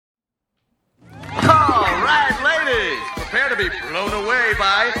be blown away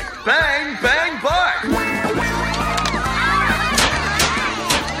by Bang Bang Bark.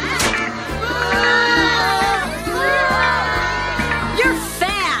 You're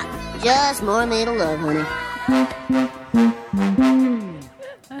fat! Just more made of love, honey.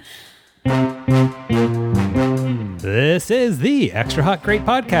 This is the Extra Hot Great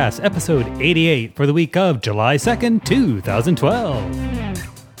Podcast, episode 88 for the week of July 2nd, 2012.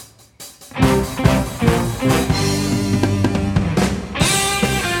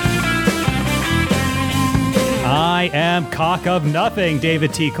 I am cock of nothing,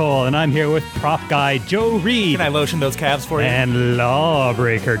 David T. Cole, and I'm here with prop guy Joe Reed. Can I lotion those calves for you? And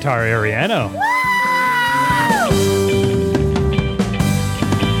lawbreaker Tara Ariano.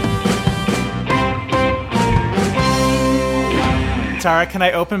 Tara, can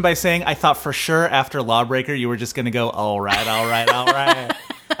I open by saying I thought for sure after Lawbreaker you were just going to go, all right.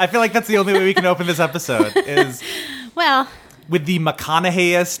 I feel like that's the only way we can open this episode is Well, with the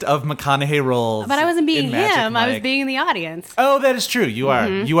McConaugheyest of McConaughey roles. but I wasn't being in Magic him. I was Mike. being the audience. Oh, that is true. You are.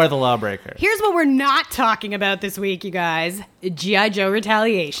 You are the Lawbreaker. Here's what we're not talking about this week, you guys. G.I. Joe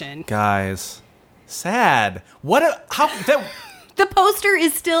Retaliation. Guys, sad. The poster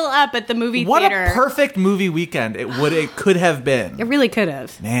is still up at the movie What theater. a perfect movie weekend it could have been. It really could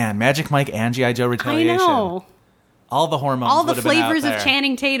have. Man, Magic Mike and G.I. Joe I Retaliation. know. All the hormones All the would have been out flavors of there.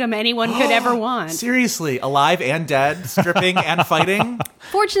 Channing Tatum anyone could ever want. Seriously, alive and dead, stripping and fighting.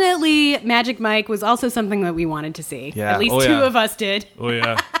 Fortunately, Magic Mike was also something that we wanted to see. Yeah. At least Oh, two yeah. of us did. Oh,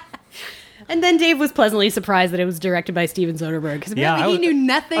 yeah. And then Dave was pleasantly surprised that it was directed by Steven Soderbergh because Yeah, apparently he knew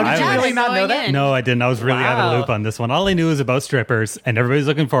nothing did you about really it not know going that? in. No, I didn't. I was really out of the Wow. loop on this one. All I knew was about strippers, and everybody's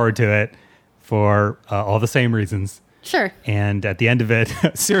looking forward to it for all the same reasons. Sure. And at the end of it,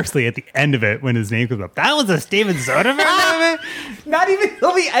 seriously, at the end of it, when his name comes up, that was a Steven Soderbergh movie? Not even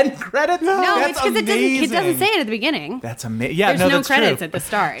till the end credits. No, That's it's because it doesn't amazing. say it at the beginning. That's amazing. Yeah, There's no, no that's credits true. at the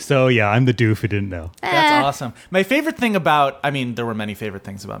start. So, yeah, I'm the doof who didn't know. That's awesome. My favorite thing about, I mean, there were many favorite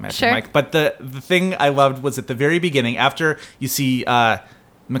things about Magic Sure. Mike, but the thing I loved was at the very beginning, after you see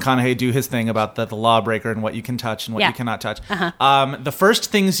McConaughey do his thing about the lawbreaker and what you can touch and what Yeah. you cannot touch. The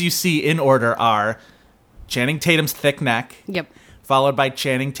first things you see in order are Channing Tatum's thick neck, Yep. followed by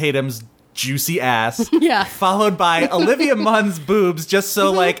Channing Tatum's juicy ass, Yeah. followed by Olivia Munn's boobs, just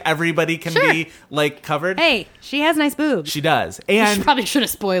so like everybody can Sure. be like covered. Hey, she has nice boobs. She does, She and probably should have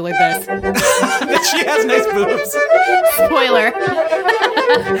spoiled this. she has nice boobs. Spoiler.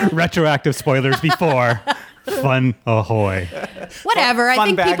 Retroactive spoilers before. Fun ahoy. Whatever. I Fun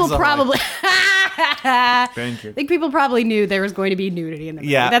think bags people ahoy. probably. Thank you. I think people probably knew there was going to be nudity in the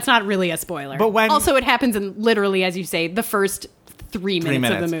movie. Yeah. That's not really a spoiler. But when- also, it happens in literally, as you say, the first 3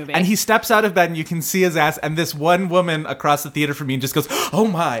 minutes of the movie. And he steps out of bed and you can see his ass, and this one woman across the theater from me just goes, "Oh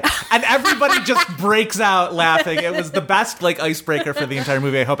my." And everybody just breaks out laughing. It was the best like icebreaker for the entire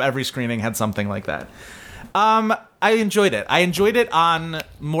movie. I hope every screening had something like that. I enjoyed it. I enjoyed it on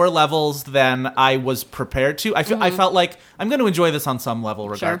more levels than I was prepared to. I felt like I'm going to enjoy this on some level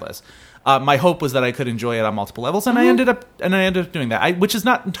regardless. My hope was that I could enjoy it on multiple levels, and I ended up doing that. Which is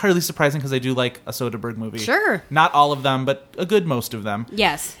not entirely surprising because I do like a Soderbergh movie. Sure. Not all of them, but a good most of them.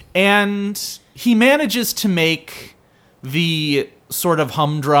 Yes. And he manages to make the sort of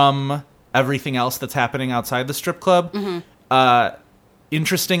humdrum everything else that's happening outside the strip club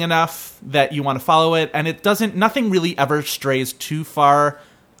interesting enough that you want to follow it, and nothing really ever strays too far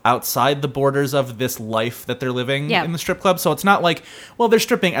outside the borders of this life that they're living in the strip club. So it's not like, well, they're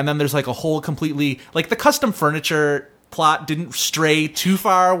stripping and then there's like a whole completely, like the custom furniture plot didn't stray too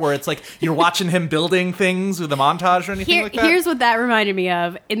far where it's like you're watching him building things with a montage or anything like that. Here's what that reminded me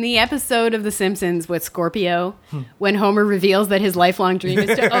of. In the episode of The Simpsons with Scorpio, when Homer reveals that his lifelong dream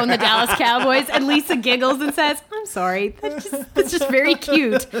is to own the Dallas Cowboys, and Lisa giggles and says, "I'm sorry, that's just very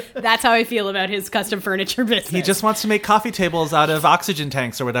cute." That's how I feel about his custom furniture business. He just wants to make coffee tables out of oxygen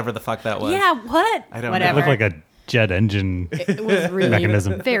tanks or whatever the fuck that was. Yeah, what? I don't know. Whatever. It looked like a jet engine. It was really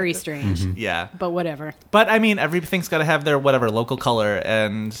mechanism. very strange. Yeah. But whatever. But I mean, everything's got to have their whatever local color,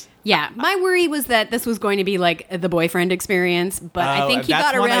 and Yeah, my worry was that this was going to be like the boyfriend experience, but I Oh, think he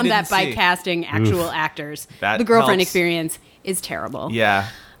that's got one I around that didn't by see. casting actual actors. That The girlfriend helps. experience is terrible. yeah,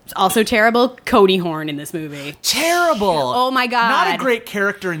 It's also terrible. Cody Horn in this movie. terrible. Oh my God. Not a great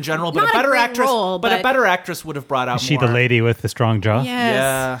character in general, but Not a a better great actress. role, but a but- better actress would have brought out Is she more. the lady with the strong jaw? Yes.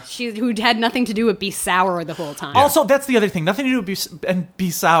 Yeah. She who had nothing to do with be sour the whole time. Also, that's the other thing. Nothing to do with be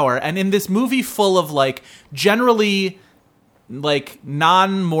sour. And in this movie full of like generally like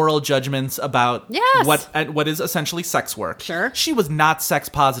non-moral judgments about Yes. what is essentially sex work. Sure. She was not sex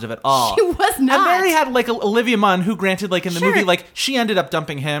positive at all. She was not. And Mary had like Olivia Munn, who granted like in the Sure. movie, like she ended up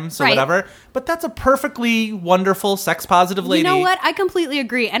dumping him, so Right. whatever. But that's a perfectly wonderful sex positive lady. You know what? I completely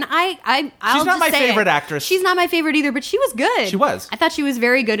agree. And I'll She's not just my say favorite it. actress. She's not my favorite either, but she was good. She was. I thought she was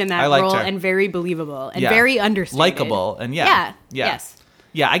very good in that I liked role her. and very believable and Yeah. very understated. Likable, and yeah. Yes.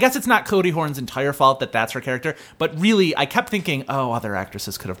 Yeah, I guess it's not Cody Horn's entire fault that that's her character, but really, I kept thinking, oh, other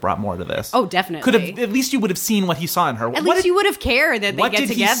actresses could have brought more to this. Oh, definitely. Could have, at least you would have seen what he saw in her. At least you would have cared that they What get did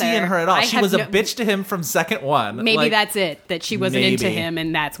together. he see in her at all? I She have was a no- bitch to him from second one. Maybe Like, that's it. That she wasn't into maybe. him,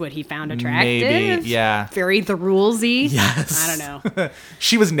 and that's what he found attractive. Maybe, yeah. Very the rulesy. Yes. I don't know.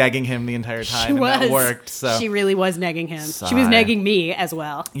 She was negging him the entire time, She and was. that worked. So She really was negging him. She Sigh. was negging me as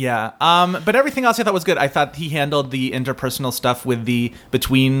well. yeah, but everything else I thought was good. I thought he handled the interpersonal stuff with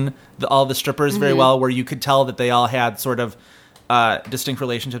between all the strippers Mm-hmm. very well, where you could tell that they all had sort of distinct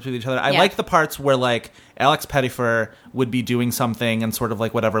relationships with each other. I Yeah. liked the parts where like Alex Pettyfer would be doing something and sort of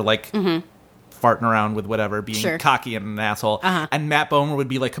like whatever, like farting around with whatever, being Mm-hmm. Sure. cocky and an asshole. Uh-huh. And Matt Bomer would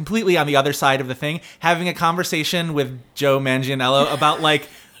be like completely on the other side of the thing, having a conversation with Joe Manganiello about like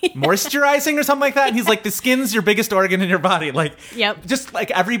moisturizing or something like that. And he's like, the skin's your biggest organ in your body. Like, Yep. just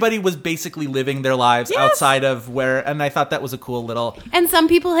like everybody was basically living their lives Yes. outside of where, and I thought that was a cool little. And some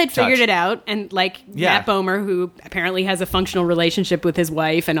people had figured Touch. it out, and like Yeah. Matt Bomer, who apparently has a functional relationship with his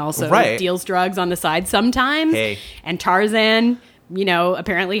wife and also Right. deals drugs on the side sometimes. Hey. And Tarzan,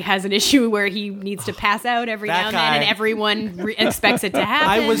 apparently has an issue where he needs to pass out every That now and then, guy. and everyone expects it to happen.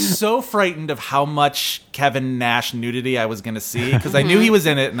 I was so frightened of how much Kevin Nash nudity I was going to see because I knew he was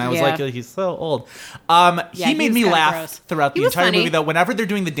in it, and I was Yeah. like, oh, he's so old. Yeah, he he made was me kinda laugh gross. throughout He the was entire funny. movie, though. Whenever they're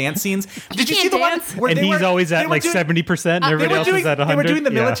doing the dance scenes, did you see can't the one dance. where And they he's were, always they at were like doing- 70%, and They everybody were, else doing, is at 100. they were doing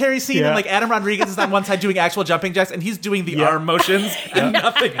the Yeah. military scene, Yeah. and like Adam Rodriguez is on one side doing actual jumping jacks, and he's doing the Yeah. arm motions and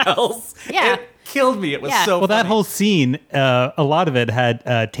nothing else. Yeah. It killed me. It was Yeah. so Well, that funny. whole scene, a lot of it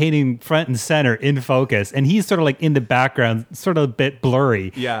had Tatum front and center in focus, and he's sort of like in the background, sort of a bit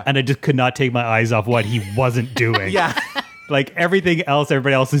blurry. Yeah. And I just could not take my eyes off what he wasn't doing. Yeah. Like everything else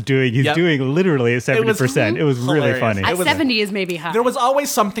everybody else is doing, he's Yep. doing literally at 70%. It was really hilarious. funny. It was- 70 is maybe high. There was always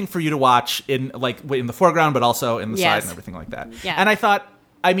something for you to watch in the foreground, but also in the side Yes. and everything like that. Yeah. And I thought,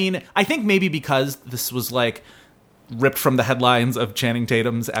 I think maybe because this was like ripped from the headlines of Channing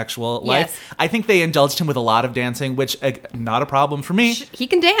Tatum's actual life, Yes. I think they indulged him with a lot of dancing, which not a problem for me. He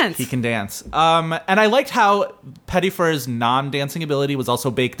can dance. He can dance. And I liked how Pettyfer's non-dancing ability was also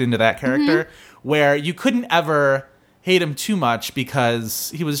baked into that character, Mm-hmm. where you couldn't ever hate him too much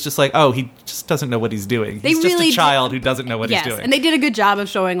because he was just like, oh, he just doesn't know what he's doing. They He's just really a child who doesn't know what yes, he's doing. and they did a good job of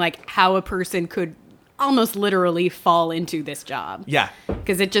showing like how a person could almost literally fall into this job. Yeah.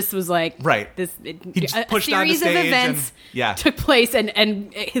 Because it just was like Right. a just pushed series onto of stage events and- yeah. took place,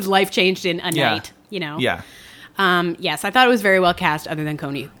 and his life changed in a Yeah. night. Yeah. Yes, I thought it was very well cast, other than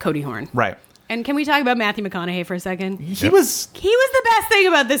Cody Horn. Right. And can we talk about Matthew McConaughey for a second? He was He was the best thing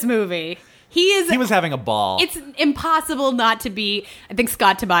about this movie. he was having a ball. It's impossible not to be. I think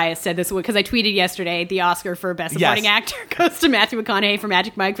Scott Tobias said this because I tweeted yesterday the Oscar for Best Supporting Yes. Actor goes to Matthew McConaughey for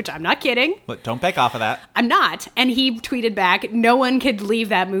Magic Mike, which I'm not kidding. Look, don't back off of that. I'm not. And he tweeted back, no one could leave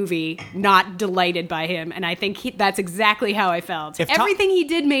that movie not delighted by him. And I think that's exactly how I felt. If Tom- Everything he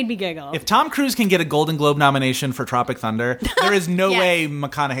did made me giggle. If Tom Cruise can get a Golden Globe nomination for Tropic Thunder, there is no Yes. way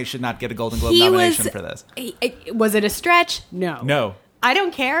McConaughey should not get a Golden Globe He nomination was- for this. Was it a stretch? No. No. I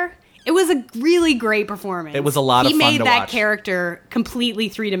don't care. It was a really great performance. It was a lot of He fun made to that watch. character completely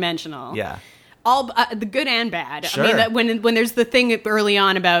three-dimensional. Yeah. All the good and bad. Sure. I mean, that when there's the thing early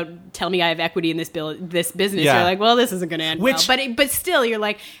on about tell me I have equity in this business, Yeah. you're like, well, this isn't going to end Which- well. But still, you're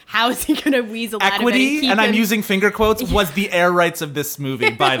like, how is he going to weasel out of it? Equity, keep and I'm him- using finger quotes, was the air rights of this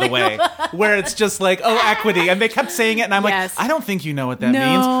movie, by the way. Where it's just like, oh, equity. And they kept saying it, and I'm Yes. like, I don't think you know what that No.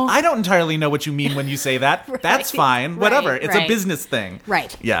 means. I don't entirely know what you mean when you say that. That's fine. Whatever. right, It's a right. business thing.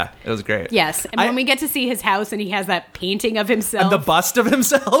 Right. Yeah, it was great. Yes, and when we get to see his house, and he has that painting of himself. And the bust of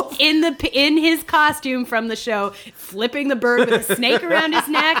himself. in his costume from the show, flipping the bird with a snake around his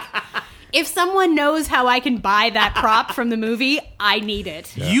neck. If someone knows how I can buy that prop from the movie, I need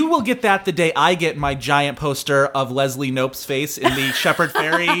it. You will get that the day I get my giant poster of Leslie Knope's face in the Shepard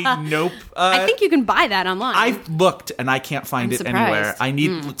Fairey Nope. I think you can buy that online. I've looked and I can't find I'm it surprised. anywhere. I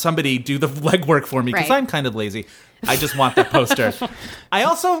need somebody do the legwork for me because Right. I'm kind of lazy. I just want that poster. I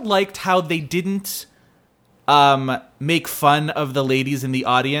also liked how they didn't make fun of the ladies in the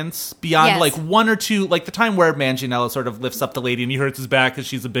audience beyond Yes. like one or two, like the time where Manganiello sort of lifts up the lady and he hurts his back because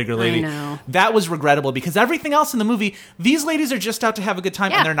she's a bigger lady. know. That was regrettable because everything else in the movie, these ladies are just out to have a good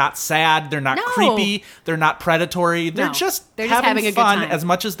time Yeah. and they're not sad, they're not No. creepy, they're not predatory. They're No. just They're just having a good fun time. as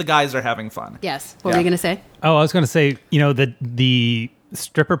much as the guys are having fun. Yes. What Yeah. were you going to say? Oh, I was going to say, the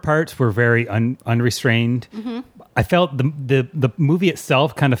stripper parts were very unrestrained. Mm-hmm. I felt the movie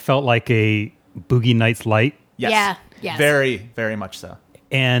itself kind of felt like a Boogie Nights light, Yes. Yeah. Yes. Very, very much so.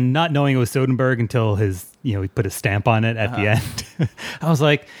 and not knowing it was Soderbergh until he put his stamp on it at the end. I was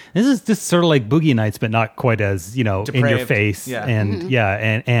like, this is just sort of like Boogie Nights, but not quite as, in your Depraved. face. Yeah. And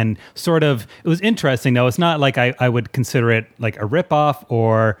and sort of, it was interesting though. It's not like I would consider it like a ripoff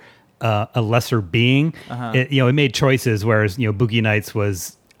or a lesser being. It made choices, whereas, Boogie Nights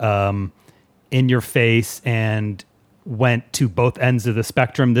was in your face and went to both ends of the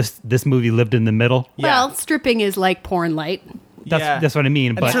spectrum. This movie lived in the middle. Yeah. Well, stripping is like porn light. That's what I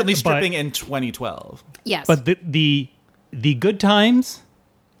mean. And but certainly but- stripping in 2012. Yes. But the good times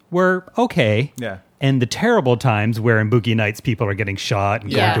were okay. Yeah. And the terrible times where in Boogie Nights people are getting shot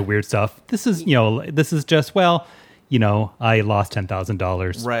and Yeah. going to weird stuff. This is just, I lost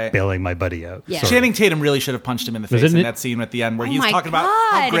 $10,000 Right. bailing my buddy out. Yeah. sort of. Channing Tatum really should have punched him in the Was face it in it? that scene at the end where Oh he's my talking about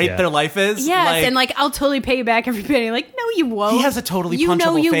how God. great Yeah. their life is. Yes, and like I'll totally pay you back every penny. Like, no, you won't. He has a totally you know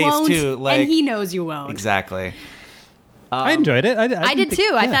punchable you face, won't, too, like- and he knows you won't. Exactly. I enjoyed it. I did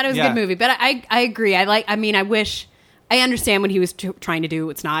too. I thought it was a Yeah. good movie, but I agree. I wish. I understand what he was trying to do.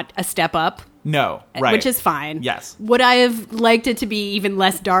 It's not a step up, No, right. which is fine. Yes. Would I have liked it to be even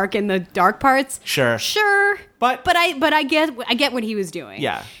less dark in the dark parts? Sure. Sure. But- I get what he was doing.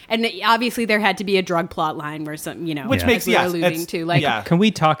 Yeah. And obviously there had to be a drug plot line where some Which makes- like we were yes, alluding it's- to like yeah. Can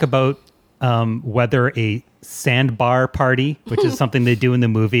we talk about whether a sandbar party, which is something they do in the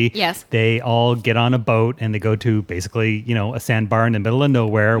movie? Yes. They all get on a boat and they go to basically, a sandbar in the middle of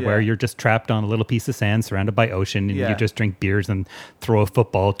nowhere Yeah. where you're just trapped on a little piece of sand surrounded by ocean and Yeah. you just drink beers and throw a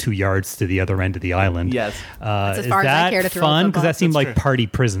football 2 yards to the other end of the island. Yes. That's as is far as I that care to throw a fun? Because football. that seemed That's like true. party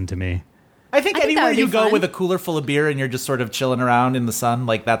prison to me. I think I think that anywhere would be you go fun. with a cooler full of beer and you're just sort of chilling around in the sun,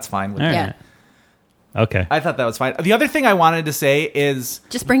 like that's fine with All me. Yeah. right. Okay. I thought that was fine. The other thing I wanted to say is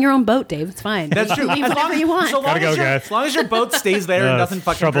just bring your own boat, Dave. It's fine. that's true. Leave whatever you want. So long, Gotta go, as your, guys. as long as your boat stays there and doesn't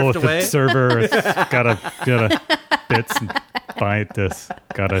fucking trouble drift with away. the server. It's gotta bits and find this.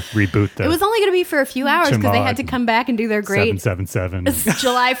 Gotta reboot the It was only going to be for a few hours because they had to Chimod. come back and do their great 777.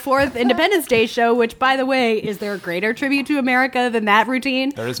 July 4th Independence Day show, which, by the way, is there a greater tribute to America than that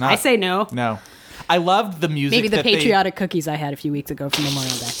routine? There is not. I say no. No. I loved the music. Maybe the that they- patriotic cookies I had a few weeks ago for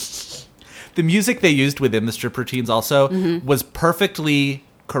Memorial Day. the music they used within the strip routines also Mm-hmm. was perfectly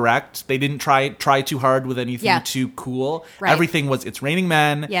correct. They didn't try too hard with anything Yeah. too cool. Right. Everything was It's Raining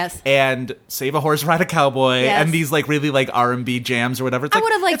Men, Yes. and Save a Horse, Ride a Cowboy, Yes. and these like really like R&B jams or whatever. It's I like,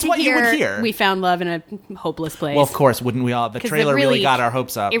 would have liked it's to what you would hear hear. We Found Love in a Hopeless Place. Well, of course, wouldn't we all? The 'Cause it trailer really got our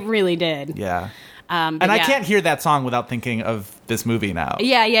hopes up. It really did. Yeah. But And I yeah. can't hear that song without thinking of this movie now.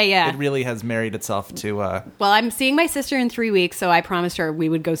 Yeah. It really has married itself to Well, I'm seeing my sister in 3 weeks, so I promised her we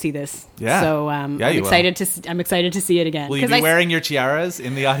would go see this. Yeah. So Yeah, I'm you will. excited I'm excited to see it again. Will you 'Cause be wearing your tiaras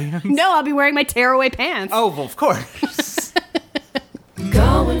in the audience? No, I'll be wearing my tearaway pants. Oh, well, of course.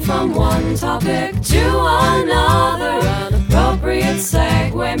 Going from one topic to another, an appropriate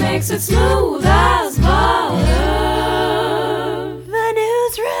segue makes it smooth as butter. The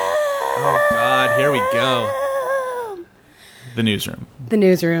newsroom. Oh, God, here we go. The newsroom. The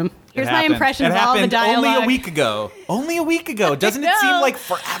newsroom. Here's It my happened. impression It of all the happened dialogue. Only a week ago. Only a week ago. Doesn't it seem know. like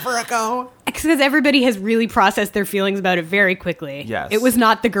forever ago? Because everybody has really processed their feelings about it very quickly. Yes. It was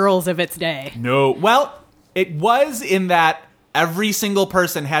not the girls of its day. No. Well, it was in that every single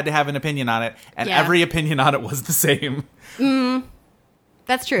person had to have an opinion on it, and Yeah. every opinion on it was the same.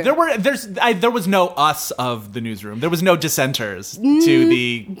 That's true. There was no us of the newsroom. There was no dissenters to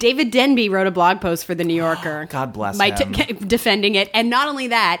the. David Denby wrote a blog post for The New Yorker. God bless him. him. Defending it. And not only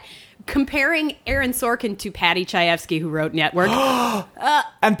that, comparing Aaron Sorkin to Patty Chayefsky, who wrote Network,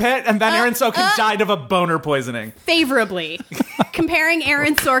 And then Aaron Sorkin died of a boner poisoning. favorably. Comparing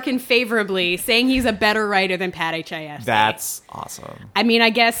Aaron Sorkin favorably, saying he's a better writer than Patty Chayefsky. That's awesome. I mean, I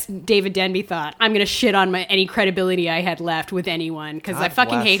guess David Denby thought, I'm going to shit on any credibility I had left with anyone because I God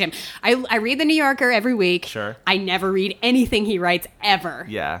fucking bless. hate him. I read The New Yorker every week. Sure. I never read anything he writes ever.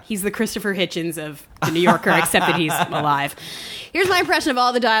 Yeah. He's the Christopher Hitchens of The New Yorker, except that he's alive. Here's my impression of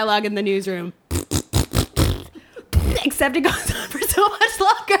all the dialogue in the newsroom. Except it goes on for so much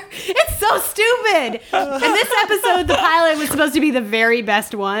longer. It's so stupid. And this episode, the pilot was supposed to be the very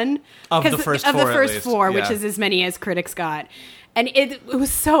best one. Of the 'Cause- first of four, the at first least. four, which Yeah. is as many as critics got. And it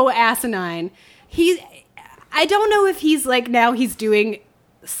was so asinine. I don't know if he's like now he's doing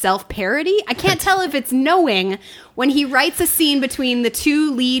self-parody. I can't tell if it's knowing when he writes a scene between the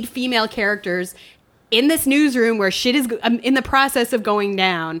two lead female characters in this newsroom where shit is in the process of going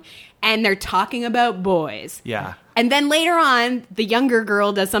down, and they're talking about boys. Yeah. And then later on, the younger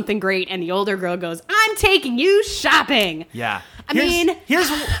girl does something great, and the older girl goes, "I'm taking you shopping." Yeah. Here's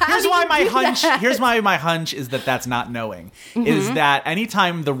why my hunch is that that's not knowing. Is that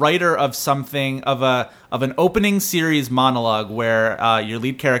anytime the writer of something of an opening series monologue where your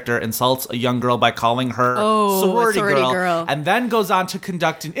lead character insults a young girl by calling her sorority girl, and then goes on to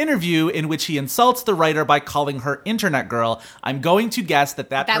conduct an interview in which he insults the writer by calling her internet girl, I'm going to guess that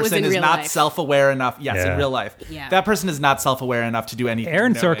person is not self-aware enough. Yes, in real life. Yeah. That person is not self-aware enough to do anything.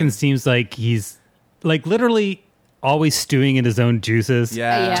 Aaron Sorkin seems like he's like literally always stewing in his own juices.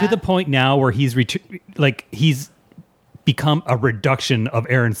 Yeah. To the point now where he's become a reduction of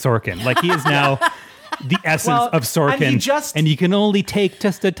Aaron Sorkin. Like he is now the essence of Sorkin, and you can only take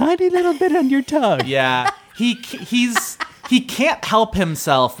just a tiny little bit on your tongue. Yeah. He can't help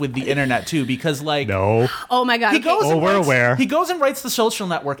himself with the internet too, because like Oh my god. We're aware. He goes and writes The Social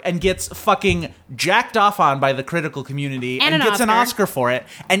Network and gets fucking jacked off on by the critical community and gets an Oscar for it.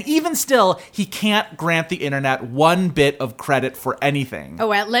 And even still, he can't grant the internet one bit of credit for anything. Oh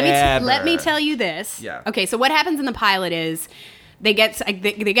well, let me tell you this. Yeah. Okay, so what happens in the pilot is they get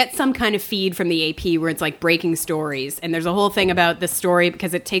some kind of feed from the AP where it's like breaking stories, and there's a whole thing about the story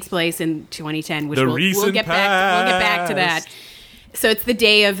because it takes place in 2010, which we'll get back to that. So it's the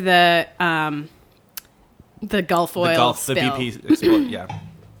day of the Gulf oil spill. The BP explode, yeah.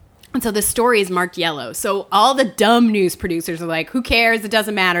 And so the story is marked yellow. So all the dumb news producers are like, who cares? It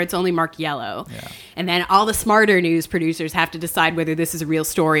doesn't matter. It's only marked yellow. Yeah. And then all the smarter news producers have to decide whether this is a real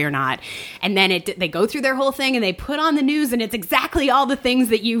story or not. And then they go through their whole thing and they put on the news, and it's exactly all the things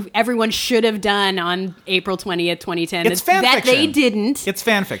that everyone should have done on April 20th, 2010. It's fan fiction. That they didn't. It's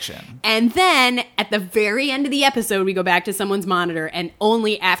fan fiction. And then at the very end of the episode, we go back to someone's monitor, and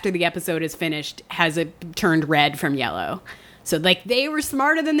only after the episode is finished has it turned red from yellow. So, like, they were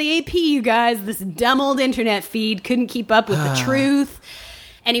smarter than the AP, you guys. This dumb old internet feed couldn't keep up with the truth.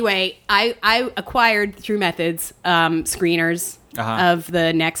 Anyway, I acquired, through Methods, screeners of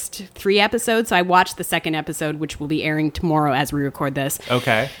the next 3 episodes. So I watched the second episode, which will be airing tomorrow as we record this.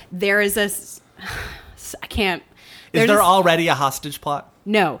 Okay. There is Is there already a hostage plot?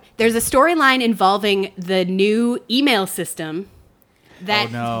 No. There's a storyline involving the new email system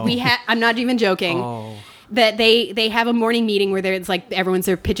that we have. I'm not even joking. That they have a morning meeting where it's like everyone's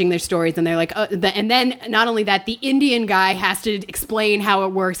there pitching their stories, and they're like, and then not only that, the Indian guy has to explain how it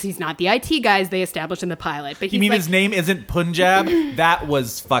works. He's not the IT guys they established in the pilot. But you mean his name isn't Punjab? That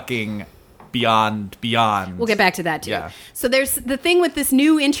was fucking beyond. We'll get back to that too. Yeah. So there's the thing with this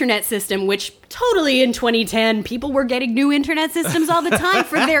new internet system, which totally in 2010, people were getting new internet systems all the time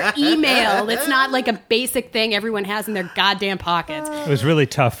for their email. It's not like a basic thing everyone has in their goddamn pockets. It was really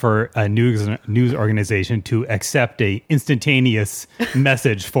tough for a news organization to accept a instantaneous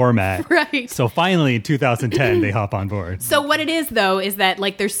message format. Right. So finally in 2010, they hop on board. So what it is, though, is that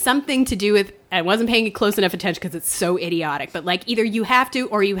like there's something to do with, I wasn't paying close enough attention because it's so idiotic, but like either you have to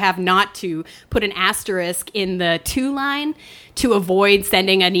or you have not to put an asterisk in the to line to avoid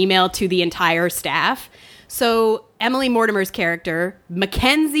sending an email to the entire staff. So Emily Mortimer's character,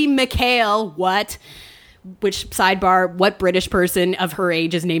 Mackenzie McHale, which sidebar, what British person of her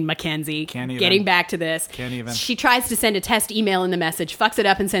age is named Mackenzie? Can't even. Getting back to this. Can't even. She tries to send a test email in the message, fucks it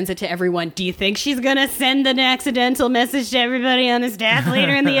up and sends it to everyone. Do you think she's going to send an accidental message to everybody on the staff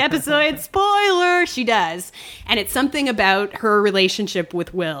later in the episode? Spoiler! She does. And it's something about her relationship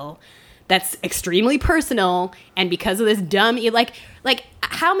with Will that's extremely personal, and because of this dumb, like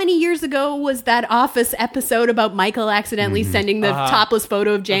how many years ago was that Office episode about Michael accidentally sending the topless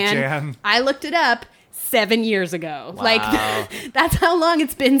photo of Jan? I looked it up. 7 years ago. Wow. Like that's how long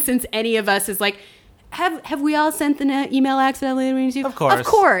it's been since any of us is like, have we all sent the email accidentally? Of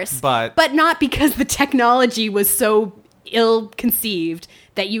course. But not because the technology was so ill-conceived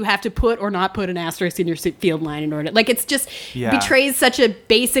that you have to put or not put an asterisk in your field line in order. Like it's just betrays such a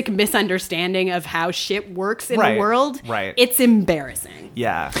basic misunderstanding of how shit works in the world. Right. It's embarrassing.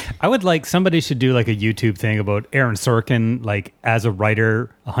 Yeah. I would somebody should do like a YouTube thing about Aaron Sorkin, like as a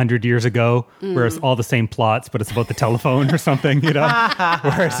writer 100 years ago, where it's all the same plots, but it's about the telephone or something, you know,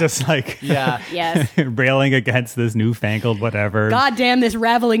 where it's just like, Yes. railing against this newfangled whatever. God damn this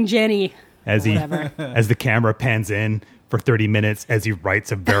raveling Jenny. As the camera pans in, for 30 minutes as he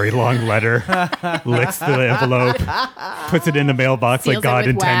writes a very long letter, licks the envelope, puts it in the mailbox Seals like it God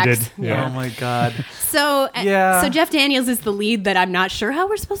with intended. wax. Oh my God. So, Yeah. so Jeff Daniels is the lead that I'm not sure how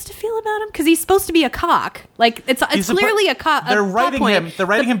we're supposed to feel about him because he's supposed to be a cock. Like it's clearly a cock. They're a writing plot him. point. They're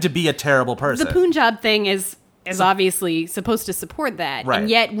writing him to be a terrible person. The Punjab thing is obviously supposed to support that, Right. and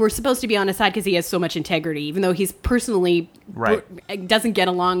yet we're supposed to be on his side because he has so much integrity, even though he's personally Right. doesn't get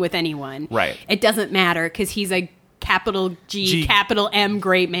along with anyone. Right. It doesn't matter because he's a capital G, capital M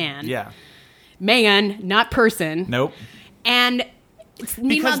great man. Yeah. Man, not person. Nope. And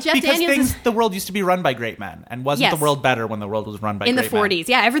meanwhile, Jeff Daniels is the world used to be run by great men, and wasn't Yes. the world better when the world was run by in the great men? 40s.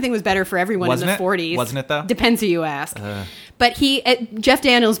 Yeah, everything was better for everyone Wasn't in it? the 40s. Wasn't it, though? Depends who you ask. But Jeff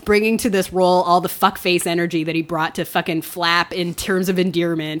Daniels bringing to this role all the fuckface energy that he brought to fucking Flap in terms of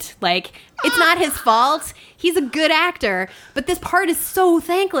endearment. Like, it's not his fault. He's a good actor, but this part is so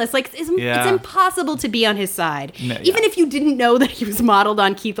thankless. Like, it's impossible to be on his side. No, yeah. Even if you didn't know that he was modeled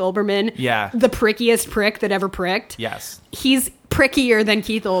on Keith Olbermann, Yeah. the prickiest prick that ever pricked. Yes. He's prickier than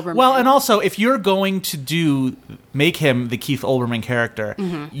Keith Olbermann. Well, and also, if you're going to make him the Keith Olbermann character,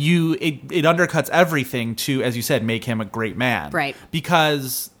 Mm-hmm. it undercuts everything to, as you said, make him a great man. Right.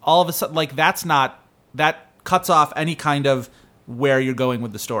 Because all of a sudden, like, that cuts off any kind of where you're going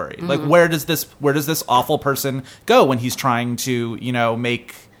with the story. Mm-hmm. Like, where does this awful person go when he's trying to,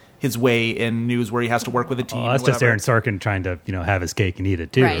 make his way in news where he has to work with a team? Well, that's or just whatever. Aaron Sorkin trying to, have his cake and eat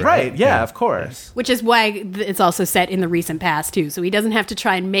it too. Right. Right, yeah, of course. Which is why it's also set in the recent past too, so he doesn't have to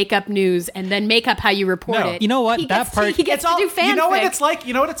try and make up news and then make up how you report No. it. You know what? He That gets part- to, he gets to do fanfic. You know what it's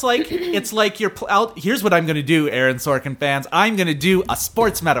like? It's like you're out. Here's what I'm going to do, Aaron Sorkin fans. I'm going to do a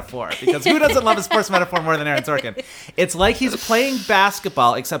sports metaphor, because who doesn't love a sports metaphor more than Aaron Sorkin? It's like he's playing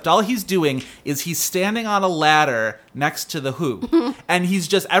basketball, except all he's doing is he's standing on a ladder next to the hoop, and he's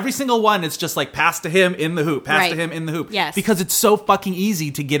just, every single one is just like, pass to him in the hoop, pass to Right. him in the hoop. Yes. Because it's so fucking easy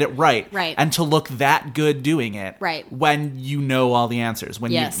to get it right. Right. And to look that good doing it. Right. When you know all the answers.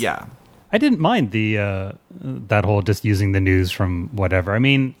 When Yes. yeah. I didn't mind the that whole just using the news from whatever. I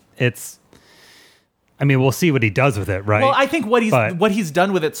mean, we'll see what he does with it, right? Well, I think what But- he's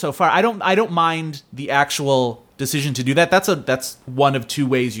done with it so far, I don't mind the actual decision to do that. That's one of two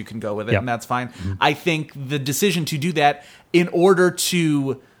ways you can go with it, Yep. and that's fine. I think the decision to do that in order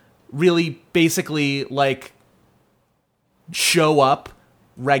to really basically like show up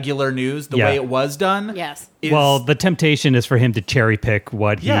regular news the Yeah. way it was done. Yes. is- Well, the temptation is for him to cherry pick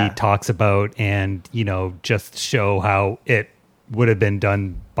what Yeah. he talks about and, just show how it would have been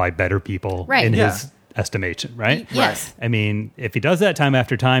done by better people Right. in Yeah. his estimation, right? Yes. I mean, if he does that time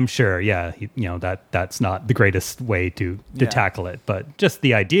after time, sure, yeah, that's not the greatest way to Yeah. tackle it. But just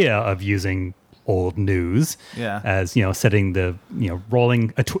the idea of using old news Yeah. as, setting the,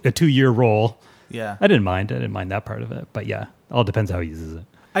 rolling a 2-year roll. Yeah. I didn't mind that part of it. But yeah, all depends how he uses it.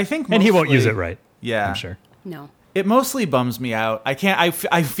 I think And he won't use mostly- it right. Yeah. I'm sure. No. It mostly bums me out. I can't.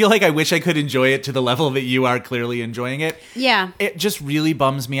 I feel like I wish I could enjoy it to the level that you are clearly enjoying it. Yeah. It just really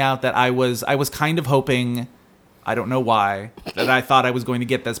bums me out that I was kind of hoping, I don't know why, that I thought I was going to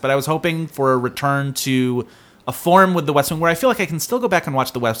get this, but I was hoping for a return to a form with the West Wing where I feel like I can still go back and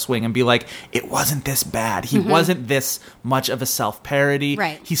watch the West Wing and be like, it wasn't this bad. He wasn't this much of a self-parody.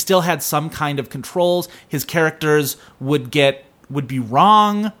 Right. He still had some kind of controls. His characters would be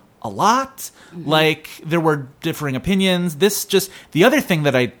wrong a lot. Like, there were differing opinions. The other thing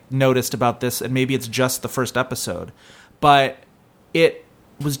that I noticed about this, and maybe it's just the first episode, but it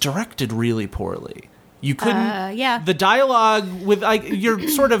was directed really poorly. You couldn't. Yeah. The dialogue with you're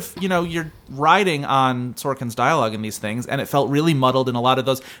sort of you're riding on Sorkin's dialogue in these things, and it felt really muddled in a lot of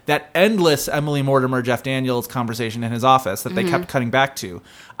those. That endless Emily Mortimer Jeff Daniels conversation in his office that they kept cutting back to.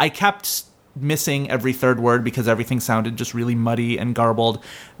 I kept missing every third word because everything sounded just really muddy and garbled.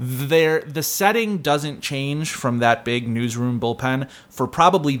 The setting doesn't change from that big newsroom bullpen for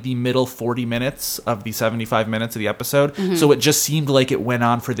probably the middle 40 minutes of the 75 minutes of the episode. So it just seemed like it went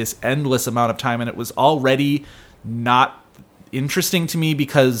on for this endless amount of time, and it was already not interesting to me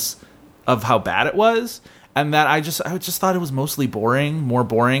because of how bad it was. And that I just thought it was mostly boring, more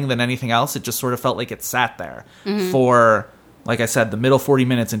boring than anything else. It just sort of felt like it sat there for, like I said, the middle 40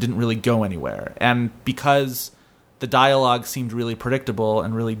 minutes and didn't really go anywhere. And because the dialogue seemed really predictable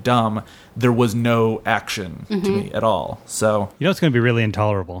and really dumb, there was no action to me at all. So, It's going to be really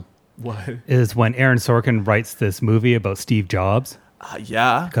intolerable. what? Is when Aaron Sorkin writes this movie about Steve Jobs,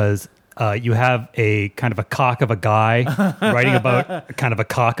 Yeah. because you have a kind of a cock of a guy writing about kind of a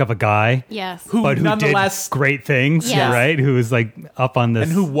cock of a guy. Yes. Who But who nonetheless did great things, Yes. right? Who was like up on this.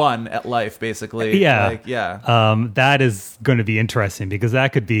 and who won at life, basically. Yeah. Like, yeah. That is going to be interesting because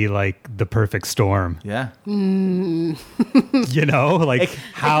that could be like the perfect storm. Yeah. You know, like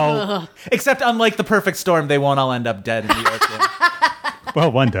how, Except unlike the perfect storm, they won't all end up dead in the ocean.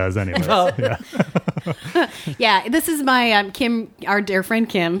 well, one does anyway. Yeah. Yeah, this is my Kim, our dear friend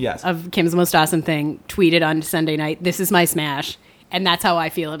Kim Yes. of Kim's Most Awesome Thing, tweeted on Sunday night, "This is my smash." And that's how I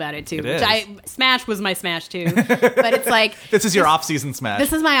feel about it too. It Which is. Smash was my smash too. But it's like This is your off-season smash.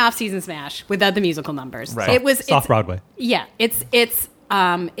 this is my off-season smash without the musical numbers. Right. It was Soft Broadway. Yeah, it's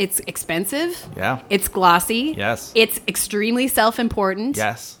expensive. Yeah. It's glossy. Yes. It's extremely self-important.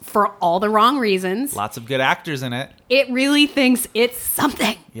 Yes. For all the wrong reasons. Lots of good actors in it. It really thinks it's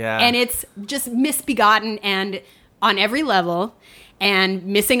something. Yeah. And it's just misbegotten and on every level and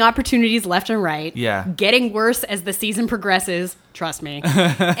missing opportunities left and right. Yeah. Getting worse as the season progresses. Trust me.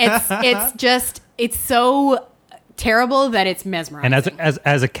 It's so terrible that it's mesmerizing. And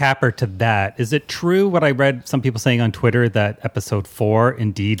as a capper to that, is it true what I read some people saying on Twitter that episode 4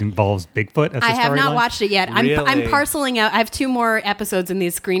 indeed involves Bigfoot as a I have not storyline? watched it yet. I'm Really? parceling out. I have 2 more episodes in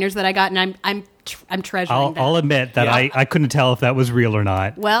these screeners that I got, and I'm treasuring them. I'll admit that Yeah. I couldn't tell if that was real or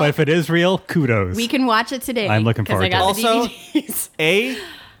not. Well, but if it is real, kudos. We can watch it today. I'm looking 'cause forward I got to the Also- DVDs. A,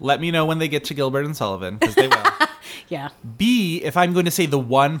 let me know when they get to Gilbert and Sullivan, because they will. Yeah. B, if I'm going to say the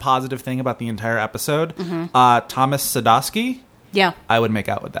one positive thing about the entire episode, Mm-hmm. Thomas Sadowski, Yeah. I would make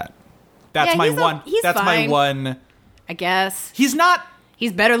out with that. That's Yeah, my he's one. he's That's my fine. one. I guess. He's not.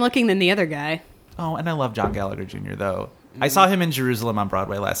 He's better looking than the other guy. Oh, and I love John Gallagher Jr. though. I saw him in Jerusalem on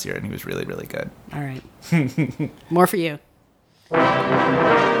Broadway last year, and he was really, really good. All right. More for you.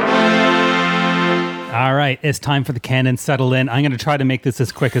 All right, it's time for the canon settle in. I'm going to try to make this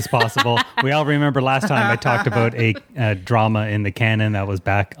as quick as possible. We all remember last time I talked about a drama in the canon that was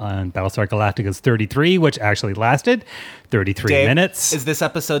back on Battlestar Galactica's 33, which actually lasted 33 Dave, minutes. Is this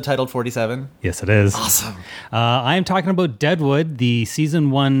episode titled 47? Yes, it is. Awesome. I am talking about Deadwood, the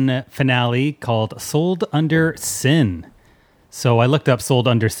season 1 finale called Sold Under Sin. So I looked up Sold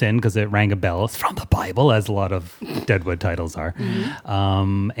Under Sin because it rang a bell. It's from the Bible, as a lot of Deadwood titles are.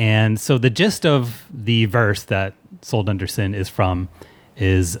 And so the gist of the verse that Sold Under Sin is from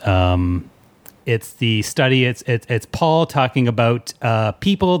is it's the study. It's Paul talking about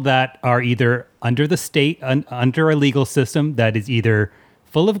people that are either under the state, under a legal system that is either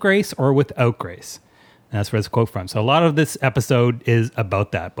full of grace or without grace. And that's where it's a quote from. So a lot of this episode is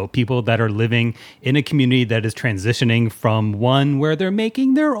about that, about people that are living in a community that is transitioning from one where they're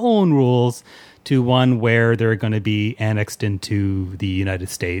making their own rules to one where they're going to be annexed into the United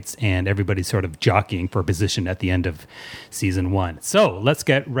States, and everybody's sort of jockeying for a position at the end of season 1. So let's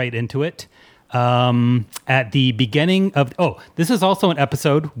get right into it. At the beginning of... this is also an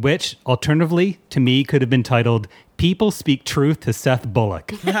episode which, alternatively, to me, could have been titled People Speak Truth to Seth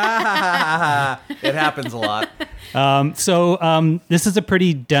Bullock. It happens a lot. This is a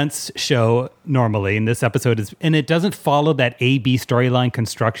pretty dense show normally, and this episode is... And it doesn't follow that A-B storyline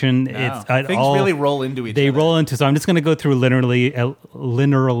construction. No. It's Things all, really roll into each other. They roll into... So I'm just going to go through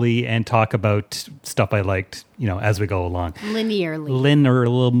linearly and talk about stuff I liked, as we go along. Linearly.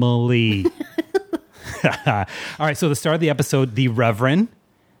 Linearly. All right, so the start of the episode, the Reverend,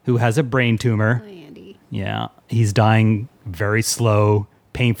 who has a brain tumor. Andy. Yeah, he's dying very slow,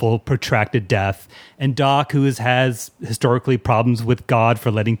 painful, protracted death. And Doc, who has historically problems with God for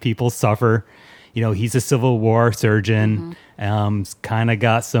letting people suffer. He's a Civil War surgeon. Kind of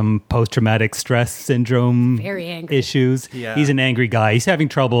got some post-traumatic stress syndrome Very angry. issues. Yeah. He's an angry guy. He's having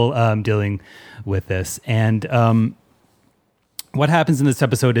trouble dealing with this. And what happens in this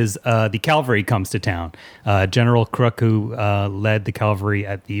episode is the cavalry comes to town. General Crook, who led the cavalry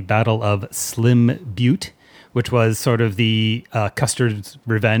at the Battle of Slim Butte, which was sort of the Custer's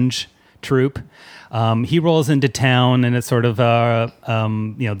Revenge troop. He rolls into town, and it's sort of,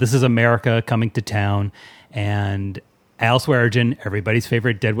 this is America coming to town. And Al Swearingen, everybody's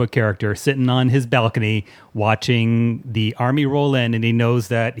favorite Deadwood character, sitting on his balcony watching the army roll in, and he knows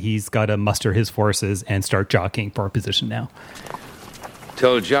that he's got to muster his forces and start jockeying for a position now.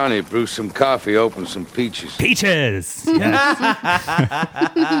 Tell Johnny, brew some coffee, open some peaches. Peaches!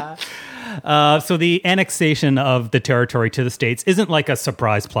 Yes. So the annexation of the territory to the states isn't like a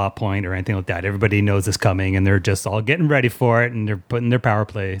surprise plot point or anything like that. Everybody knows it's coming, and they're just all getting ready for it, and they're putting their power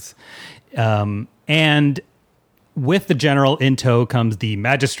plays. And with the general in tow comes the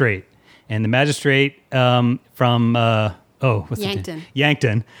magistrate. And the magistrate from... what's his name?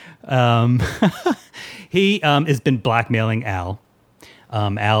 Yankton. He has been blackmailing Al.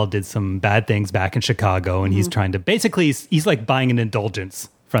 Al did some bad things back in Chicago, and he's trying to basically, he's like buying an indulgence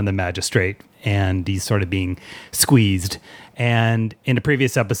from the magistrate, and he's sort of being squeezed. And in a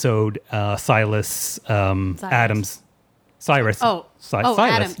previous episode, Silas Adams. Cyrus. Silas.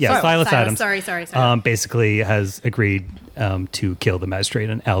 Adams. Yeah, Silas Adams. Sorry. Basically has agreed to kill the magistrate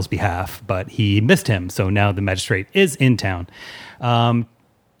on Al's behalf, but he missed him. So now the magistrate is in town.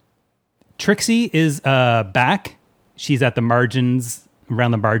 Trixie is back. She's at the margins,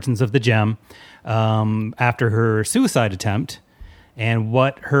 around the margins of the gem, after her suicide attempt. And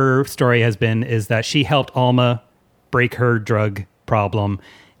what her story has been is that she helped Alma break her drug problem.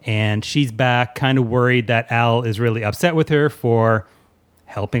 And she's back, kind of worried that Al is really upset with her for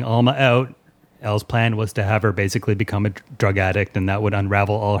helping Alma out. Al's plan was to have her basically become a drug addict, and that would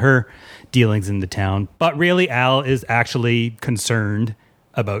unravel all her dealings in the town. But really, Al is actually concerned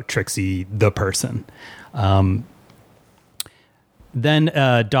about Trixie, the person. Then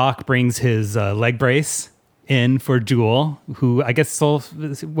Doc brings his leg brace in for Jewel, who I guess,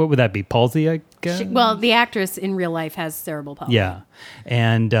 what would that be? Palsy, I guess? Well, the actress in real life has cerebral palsy. Yeah.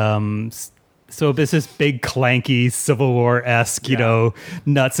 And so there's this big clanky Civil War-esque,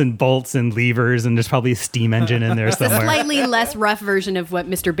 nuts and bolts and levers, and there's probably a steam engine in there It's a somewhere. slightly less rough version of what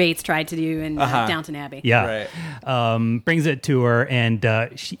Mr. Bates tried to do in Downton Abbey. Yeah. Right. Brings it to her, and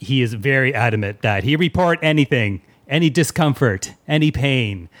he is very adamant that he report anything, any discomfort, any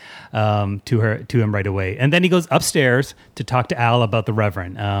pain to him right away. And then he goes upstairs to talk to Al about the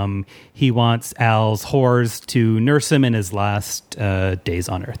Reverend. He wants Al's whores to nurse him in his last days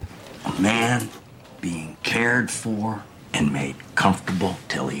on Earth. A man being cared for and made comfortable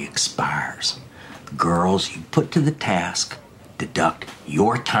till he expires. Girls you put to the task, deduct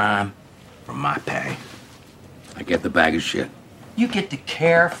your time from my pay. I get the bag of shit. You get to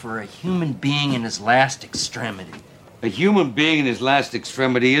care for a human being in his last extremity. A human being in his last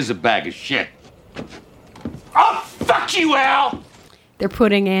extremity is a bag of shit. Oh, fuck you, Al! They're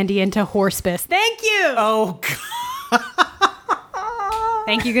putting Andy into hospice. Thank you! Oh, God.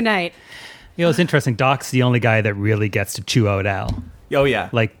 Thank you, good night. It's interesting. Doc's the only guy that really gets to chew out Al. Oh, yeah.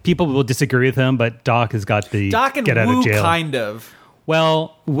 Like, people will disagree with him, but Doc has got the Doc and get out Wu of jail. kind of.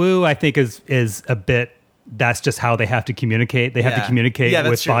 Well, Wu, I think, is a bit... That's just how they have to communicate. They have to communicate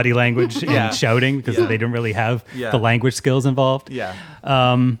with true. body language and shouting because they don't really have the language skills involved. Yeah.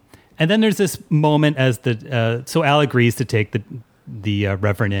 And then there's this moment as so Al agrees to take the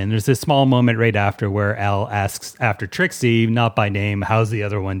Reverend in. There's this small moment right after where Al asks after Trixie, not by name, how's the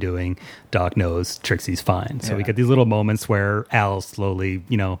other one doing? Doc knows Trixie's fine. So we get these little moments where Al's slowly,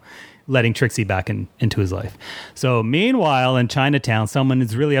 letting Trixie back into his life. So meanwhile, in Chinatown, someone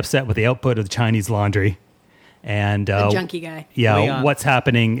is really upset with the output of the Chinese laundry. And The junkie guy. Yeah, Leon. what's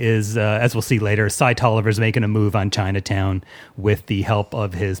happening is, as we'll see later, Cy Tolliver's making a move on Chinatown with the help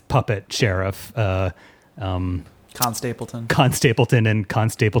of his puppet sheriff, Constapleton. Constapleton and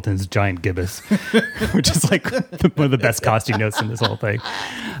Constapleton's giant gibbous, which is like one of the best costume notes in this whole thing.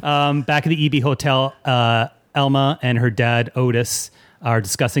 Back at the EB Hotel, Alma and her dad, Otis, are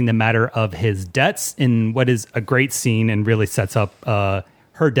discussing the matter of his debts in what is a great scene and really sets up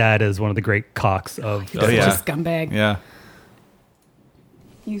her dad as one of the great cocks of... Such a scumbag. Yeah.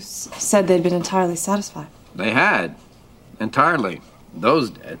 You said they'd been entirely satisfied. They had. Entirely.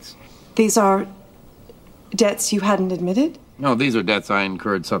 Those debts. These are debts you hadn't admitted? No, these are debts I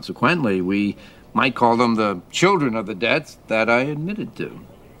incurred subsequently. We might call them the children of the debts that I admitted to.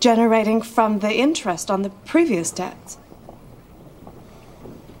 Generating from the interest on the previous debts.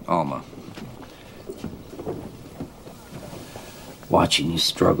 Alma. Watching you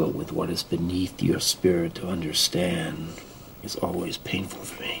struggle with what is beneath your spirit to understand is always painful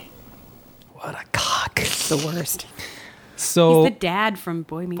for me. What a cock. It's the worst. So, He's the dad from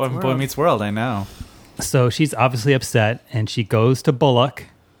Boy Meets World. Boy Meets World, I know. so she's obviously upset, and she goes to Bullock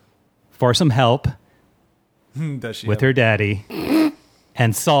for some help Does she with her daddy.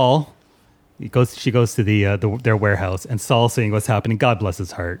 And Saul, she goes to their warehouse, and Saul, seeing what's happening, God bless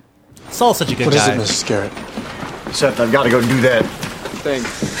his heart. Saul's such a good What is guy. it, Mrs. Garrett? Seth, I've got to go do that.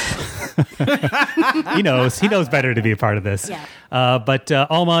 Thanks. He knows better to be a part of this. Yeah. But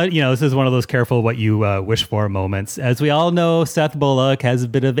Alma, this is one of those careful what you wish for moments. As we all know, Seth Bullock has a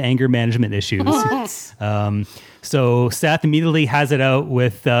bit of anger management issues. So Seth immediately has it out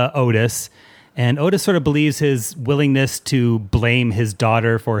with Otis, and Otis sort of believes his willingness to blame his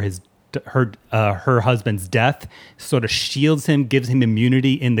daughter for her husband's death sort of shields him, gives him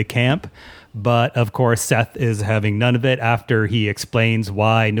immunity in the camp. But, of course, Seth is having none of it after he explains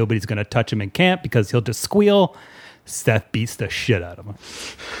why nobody's going to touch him in camp because he'll just squeal. Seth beats the shit out of him.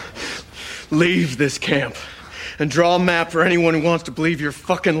 Leave this camp and draw a map for anyone who wants to believe your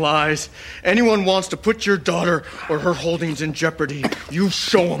fucking lies. Anyone wants to put your daughter or her holdings in jeopardy, you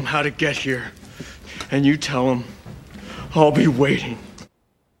show them how to get here. And you tell them, I'll be waiting.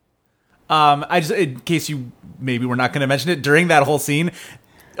 I just, in case you maybe we're not going to mention it, during that whole scene,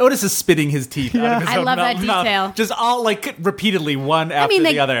 Otis is spitting his teeth out of his I own love that mouth, detail. just all like repeatedly, one after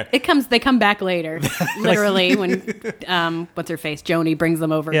the other. They come back later, literally when what's her face, Joni brings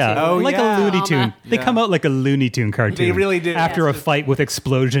them over. Yeah, to like a Looney Tune. Alma. They come out like a Looney Tune cartoon. They really do. After a fight with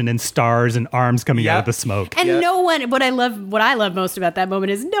explosion and stars and arms coming out of the smoke. And no one. What I love most about that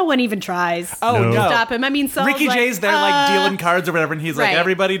moment is no one even tries. to stop him. I mean, Saul's Ricky like, Jay's there like dealing cards or whatever, and he's like, Right.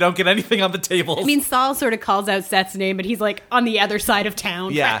 "Everybody, don't get anything on the table." I mean, Saul sort of calls out Seth's name, but he's like on the other side of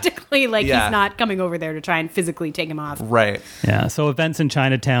town, practically. Like Yeah. he's not coming over there to try and physically take him off. Right. Yeah, so events in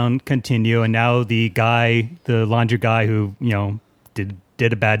Chinatown continue, and now the laundry guy who,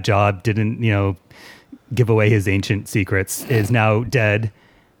 did a bad job, didn't, give away his ancient secrets, is now dead.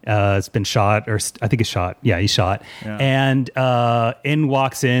 It's been shot, or I think he's shot. Yeah, he's shot. Yeah. And in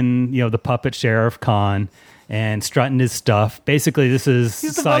walks in, the puppet sheriff Khan, and strutting his stuff. Basically, this is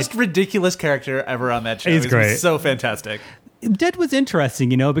He's the most ridiculous character ever on that show. He's great. So fantastic. Dead was interesting,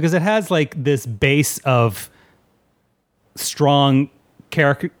 because it has like this base of strong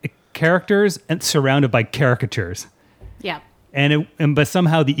characters and surrounded by caricatures. Yeah. But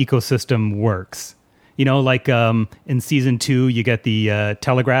somehow the ecosystem works. Like in season 2, you get the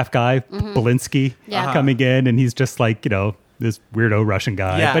telegraph guy, Belinsky, coming in, and he's just like, this weirdo Russian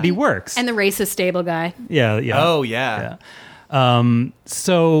guy, but he works. And the racist stable guy. Yeah. Oh, yeah.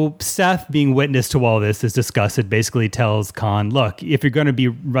 So Seth, being witness to all this, is disgusted, basically tells Khan, look, if you're going to be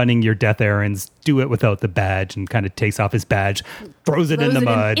running your death errands, do it without the badge, and kind of takes off his badge, throws it in the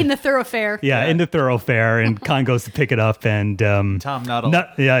mud. In the thoroughfare. Yeah, in the thoroughfare, and Khan goes to pick it up, and Tom Nuttall.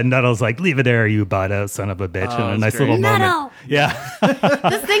 Nuttall's like, leave it there, you bought-out son of a bitch, and a nice little moment. Nuttall! Yeah.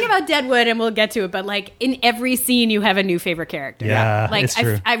 The thing about Deadwood, and we'll get to it, but like in every scene you have a new favorite character. Yeah, like it's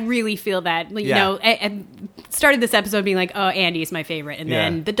true. I really feel that. I started this episode being like, oh, Andy's my favorite, and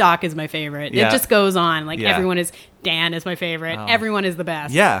then the Doc is my favorite. Yeah. It just goes on. Like Yeah. everyone is. Dan is my favorite. Everyone is the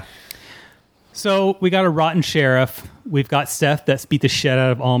best. Yeah. So we got a rotten sheriff. We've got Seth that's beat the shit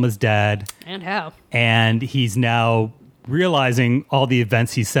out of Alma's dad. And how? And he's now realizing all the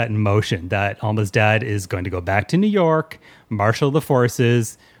events he's set in motion, that Alma's dad is going to go back to New York, marshal the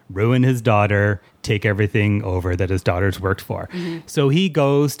forces, ruin his daughter, take everything over that his daughter's worked for. So he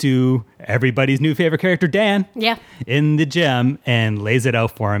goes to everybody's new favorite character, Dan, in the gym, and lays it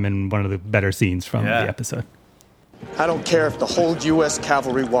out for him in one of the better scenes from the episode. I don't care if the whole U.S.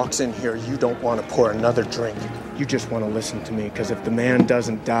 cavalry walks in here, you don't want to pour another drink. You just want to listen to me, because if the man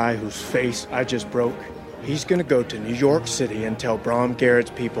doesn't die whose face I just broke, he's going to go to New York City and tell Brom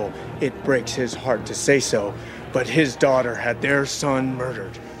Garrett's people it breaks his heart to say so, but his daughter had their son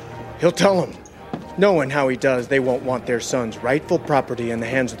murdered. He'll tell them. Knowing how he does, they won't want their son's rightful property in the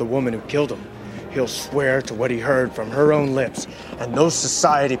hands of the woman who killed him. He'll swear to what he heard from her own lips, and those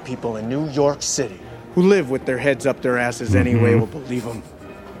society people in New York City who live with their heads up their asses anyway will believe him.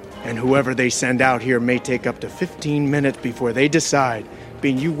 And whoever they send out here may take up to 15 minutes before they decide,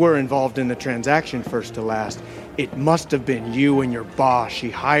 being you were involved in the transaction first to last, it must have been you and your boss she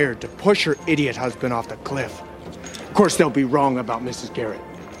hired to push her idiot husband off the cliff. Of course, they'll be wrong about Mrs. Garrett,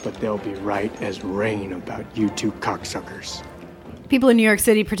 but they'll be right as rain about you two cocksuckers. People in New York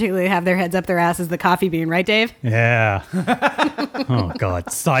City particularly have their heads up their asses the coffee bean, right, Dave? Yeah. Oh, God.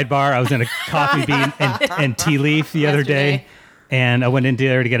 Sidebar, I was in a coffee bean and tea leaf the other day, and I went in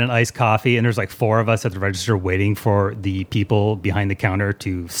there to get an iced coffee, and there's like 4 of us at the register waiting for the people behind the counter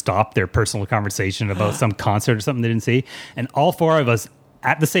to stop their personal conversation about some concert or something they didn't see. And all 4 of us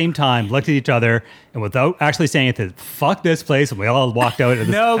at the same time looked at each other, and without actually saying anything, fuck this place, and we all walked out.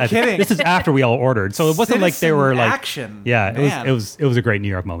 Kidding. This is after we all ordered, so it wasn't like they were like action. Yeah, Man. it was a great New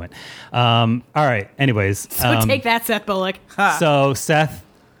York moment. All right. Anyways, So take that, Seth Bullock. so Seth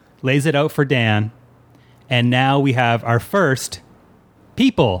lays it out for Dan, and now we have our first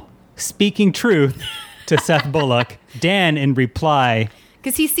people speaking truth to Seth Bullock. Dan, in reply,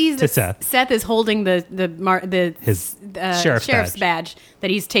 Because he sees that Seth. Seth is holding his sheriff's badge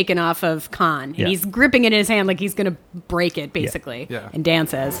that he's taken off of Khan. And he's gripping it in his hand like he's going to break it, basically. Yeah. And Dan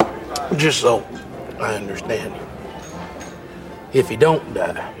says, just so I understand you, if he don't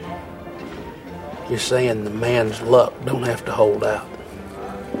die, you're saying the man's luck don't have to hold out.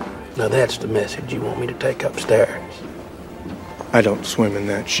 Now that's the message you want me to take upstairs. I don't swim in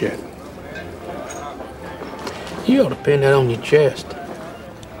that shit. You ought to pin that on your chest.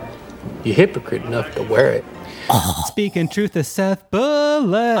 You're hypocrite enough to wear it. Speaking truth to Seth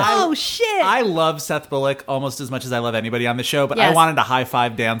Bullock. Oh, shit. I love Seth Bullock almost as much as I love anybody on the show, but Yes. I wanted to high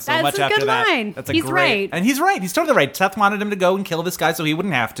five Dan so That's much a after good that. line. That's a He's great, right. and he's right. He's totally right. Seth wanted him to go and kill this guy so he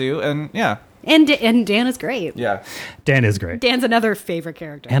wouldn't have to, and yeah. And Dan is great. Yeah. Dan is great. Dan's another favorite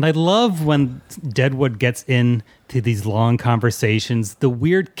character. And I love when Deadwood gets into these long conversations, the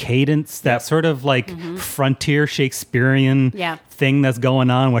weird cadence, that sort of like frontier Shakespearean Yeah. thing that's going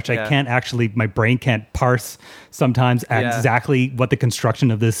on, which I Yeah. can't actually, my brain can't parse sometimes Yeah. exactly what the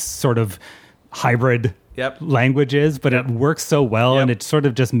construction of this sort of hybrid Yep. language is, but it works so well and it sort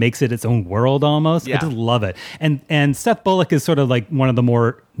of just makes it its own world almost. I Yeah. just love it. And Seth Bullock is sort of like one of the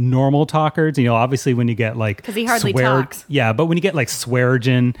more normal talkers, you know, obviously when you get like 'Cause he hardly talks. Yeah, but when you get like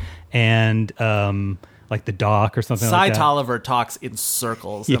Swearingen and like the Doc or something Cy like that. Tolliver talks in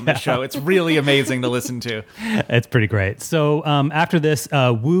circles in the Yeah. show. It's really amazing to listen to. It's pretty great. So after this,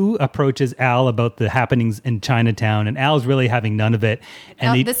 Wu approaches Al about the happenings in Chinatown, and Al's really having none of it.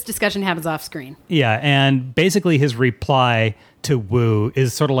 And This discussion happens off screen. yeah, and basically his reply to Wu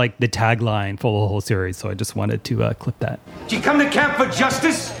is sort of like the tagline for the whole series. So I just wanted to clip that. Do you come to camp for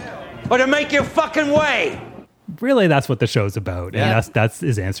justice or to make your fucking way? Really, that's what the show's about, Yeah. and that's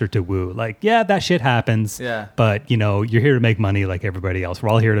his answer to Wu. Like, yeah, that shit happens. Yeah. But you know, you're here to make money like everybody else. We're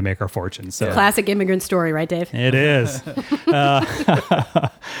all here to make our fortunes. So Classic immigrant story, right, Dave? it is.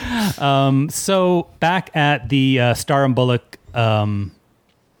 So back at the Star and Bullock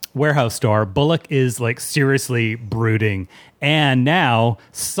warehouse store, Bullock is like seriously brooding, and now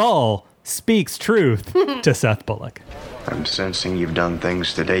Saul speaks truth to Seth Bullock. I'm sensing you've done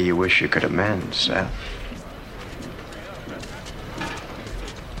things today you wish you could amend, Seth.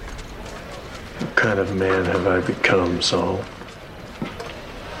 What kind of man have I become, Saul?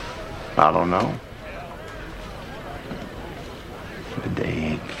 I don't know. The day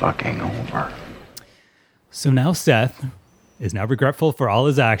ain't fucking over. So now Seth is now regretful for all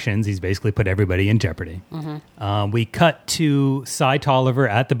his actions. He's basically put everybody in jeopardy. We cut to Cy Tolliver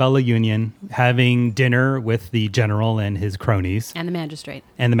at the Bella Union having dinner with the general and his cronies. And the magistrate.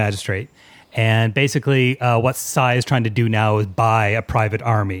 And basically what Cy is trying to do now is buy a private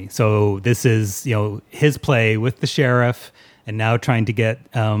army. So this is, you know, his play with the sheriff and now trying to get,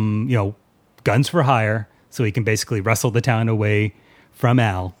 you know, guns for hire so he can basically wrestle the town away from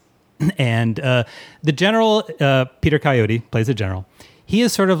Al. And the general, Peter Coyote, plays the general. He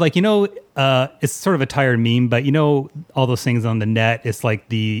is sort of like, you know, it's sort of a tired meme, but you know, all those things on the net, it's like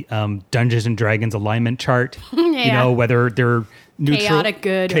the Dungeons and Dragons alignment chart, you know, whether they're neutral, Chaotic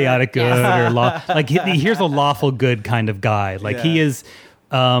good or like here's a lawful good kind of guy. Like he is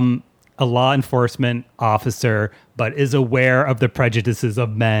a law enforcement officer, but is aware of the prejudices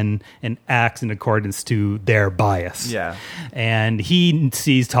of men and acts in accordance to their bias. Yeah. And he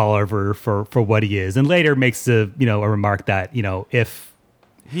sees Tolliver for what he is, and later makes a remark that, you know, if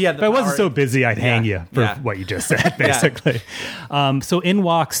I wasn't so busy, I'd hang you for what you just said, basically. So in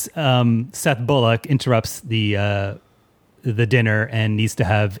walks Seth Bullock, interrupts the dinner and needs to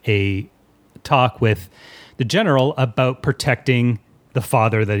have a talk with the general about protecting the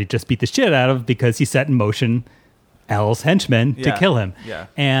father that he just beat the shit out of because he set in motion Al's henchmen to kill him. Yeah.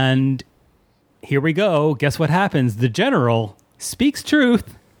 And here we go. Guess what happens? The general speaks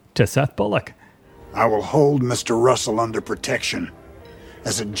truth to Seth Bullock. I will hold Mr. Russell under protection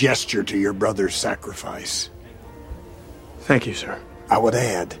as a gesture to your brother's sacrifice. Thank you, sir. I would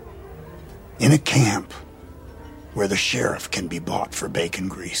add, in a camp where the sheriff can be bought for bacon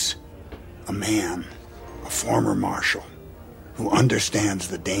grease, a man, a former marshal, who understands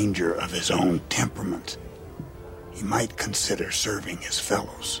the danger of his own temperament, he might consider serving his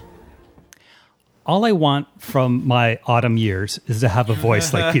fellows. All I want from my autumn years is to have a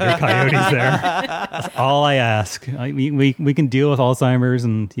voice like Peter Coyote's there. That's all I ask. We can deal with Alzheimer's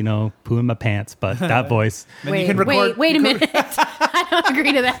and, you know, poo in my pants, but that voice. Wait a minute. I don't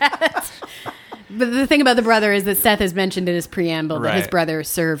agree to that. But the thing about the brother is that Seth has mentioned in his preamble that his brother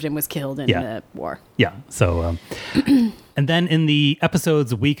served and was killed in the war. Yeah. So, and then in the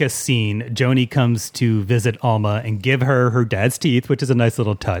episode's weakest scene, Joni comes to visit Alma and give her dad's teeth, which is a nice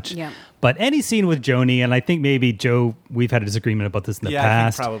little touch. Yeah. But any scene with Joni, and I think maybe Joe, we've had a disagreement about this in the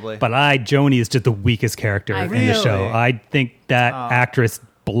past. I think probably. But Joni is just the weakest character in the show. I think that actress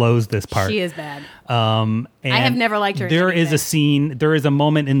blows this part. She is bad. And I have never liked her in There anything. is a scene, there is a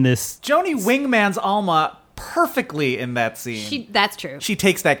moment in this. Joni wingmans Alma perfectly in that scene. That's true. She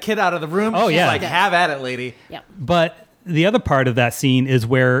takes that kid out of the room. Oh, She's yeah. like, have at it, lady. Yep. But the other part of that scene is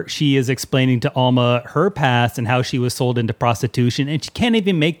where she is explaining to Alma her past and how she was sold into prostitution, and she can't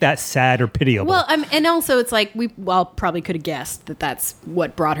even make that sad or pitiable. Well, and also it's like we probably could have guessed that that's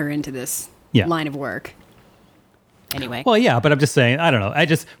what brought her into this line of work. Anyway. Well, yeah, but I'm just saying, I don't know.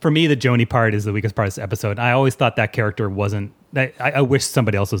 For me, the Joni part is the weakest part of this episode. I always thought that character wasn't, I wish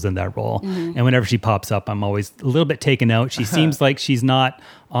somebody else was in that role. Mm-hmm. And whenever she pops up, I'm always a little bit taken out. She seems like she's not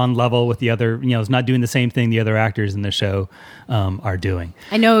on level with the other, is not doing the same thing the other actors in the show are doing.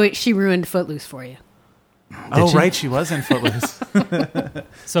 I know she ruined Footloose for you. Oh, right. She was in Footloose.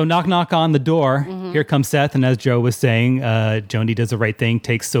 So knock, knock on the door. Mm-hmm. Here comes Seth. And as Joe was saying, Joni does the right thing,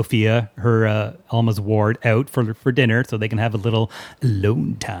 takes Sophia, her Alma's ward, out for dinner so they can have a little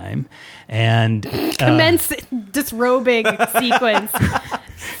alone time. And Commence disrobing sequence.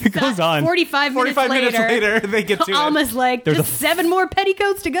 It goes on. 45 minutes later, they get to Alma's like, There's just 7 more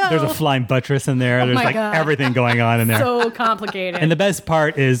petticoats to go. There's a flying buttress in there. There's my like God. everything going on in there. So complicated. And the best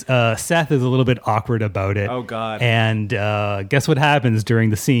part is Seth is a little bit awkward about it. Oh, God. And guess what happens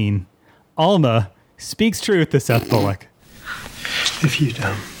during the scene? Alma speaks truth to Seth Bullock. If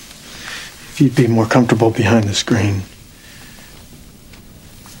you'd be more comfortable behind the screen.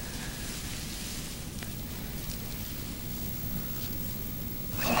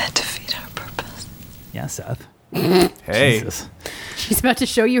 Wouldn't that defeat our purpose? Yeah, Seth. Hey. Jesus. She's about to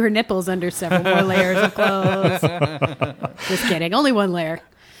show you her nipples under several more layers of clothes. Just kidding. Only one layer.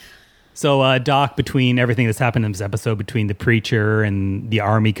 So Doc, between everything that's happened in this episode, between the preacher and the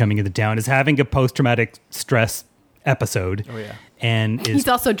army coming into town, is having a post-traumatic stress episode. Oh, yeah. And He's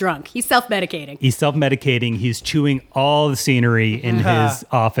also drunk. He's self-medicating. He's self-medicating. He's chewing all the scenery in his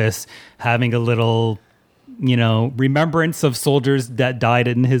office, having a little, remembrance of soldiers that died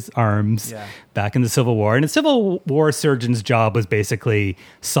in his arms back in the Civil War. And a Civil War surgeon's job was basically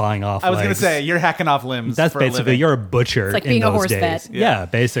sawing off I was going to legs. say, you're hacking off limbs. That's for basically, a living. you're a butcher It's like in being a those horse days. vet. Yeah,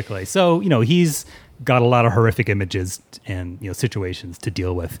 basically. So, he's got a lot of horrific images and, situations to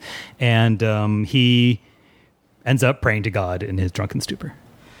deal with. And he ends up praying to God in his drunken stupor.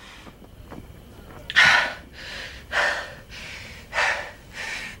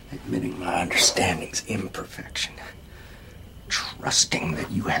 Admitting my understanding's imperfection. Trusting that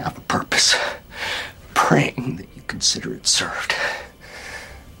you have a purpose. Praying that you consider it served.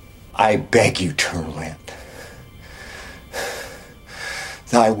 I beg you to relent.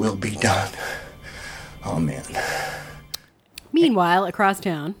 Thy will be done. Amen. Meanwhile, across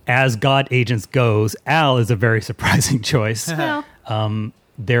town. As God Agents goes, Al is a very surprising choice. Well,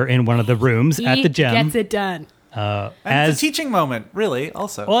 They're in one of the rooms he at the gym. gets it done. And it's a teaching moment, really,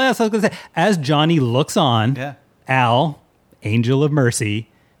 also. Well, that's what I was going to say. As Johnny looks on, Al, angel of mercy,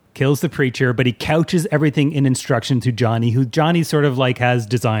 kills the preacher, but he couches everything in instruction to Johnny, who Johnny sort of like has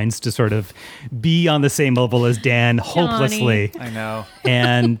designs to sort of be on the same level as Dan, hopelessly. I know.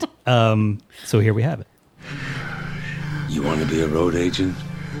 And so here we have it. You want to be a road agent?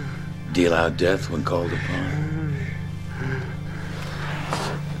 Deal out death when called upon?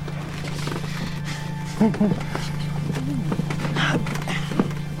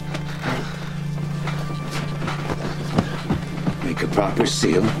 Make a proper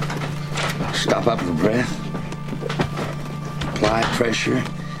seal. Stop up the breath. Apply pressure,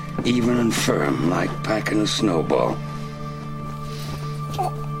 even and firm, like packing a snowball.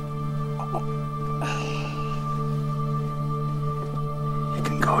 You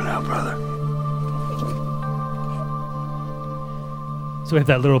can go now, brother. So we have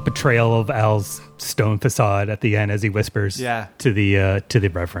that little betrayal of Al's stone facade at the end as he whispers to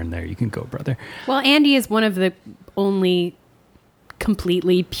the Reverend there. You can go, brother. Well, Andy is one of the only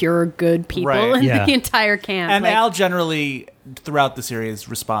completely pure good people in the entire camp. And Al generally, throughout the series,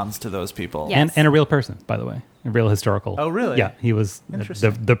 responds to those people. Yes. And a real person, by the way. A real historical. Oh, really? Yeah, he was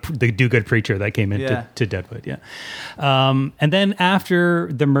the do-good preacher that came into to Deadwood, and then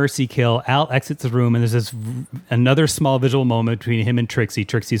after the Mercy kill, Al exits the room, and there's another small visual moment between him and Trixie.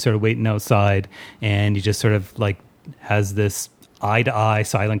 Trixie's sort of waiting outside, and he just sort of like has this eye-to-eye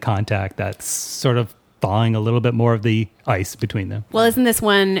silent contact that's sort of thawing a little bit more of the ice between them. Well, isn't this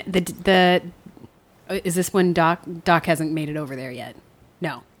one is this when Doc hasn't made it over there yet?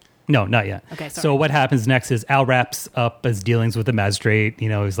 No, not yet. Okay, sorry. So what happens next is Al wraps up his dealings with the magistrate.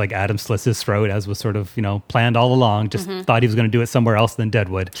 He's like Adam slits his throat, as was sort of, planned all along. Just thought he was going to do it somewhere else than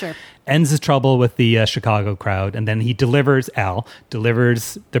Deadwood. Sure. Ends his trouble with the Chicago crowd. And then he delivers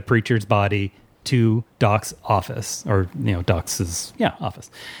the preacher's body to Doc's office, or, Doc's office.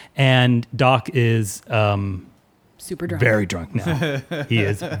 And Doc is super drunk. Very drunk now. He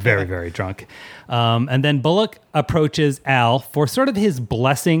is very, very drunk. And then Bullock approaches Al for sort of his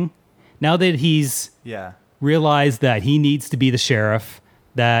blessing. Now that he's realized that he needs to be the sheriff,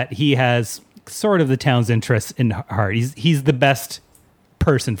 that he has sort of the town's interests in heart. He's the best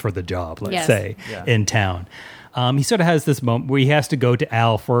person for the job, let's say, in town. he sort of has this moment where he has to go to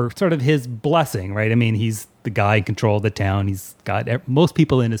Al for sort of his blessing, right? I mean, he's the guy in control of the town. He's got most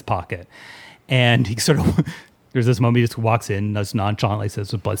people in his pocket. And he sort of, there's this moment he just walks in, just nonchalantly says,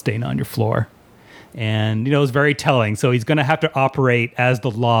 "There's a blood stain on your floor." And, you know, it's very telling. So he's going to have to operate as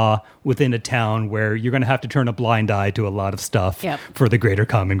the law within a town where you're going to have to turn a blind eye to a lot of stuff for the greater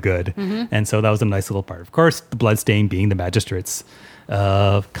common good. And so that was a nice little part. Of course, the blood stain being the magistrate's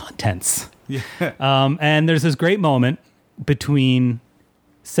contents. Yeah. And there's this great moment between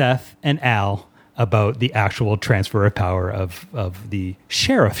Seth and Al about the actual transfer of power of the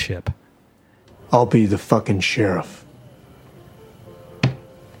sheriffship. I'll be the fucking sheriff.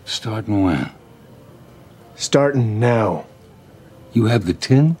 Starting when? Starting now. You have the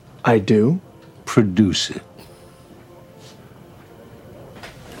tin? I do. Produce it.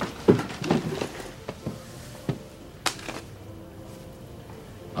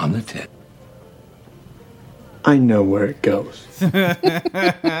 On the tip. I know where it goes. On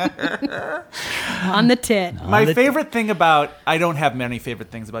the tit. My favorite thing about... I don't have many favorite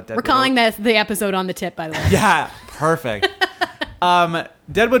things about Deadwood. We're calling this the episode On the Tit, by the way. Yeah, perfect.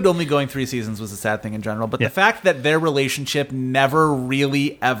 Deadwood only going 3 seasons was a sad thing in general, but the fact that their relationship never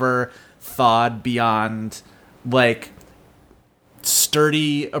really ever thawed beyond, like,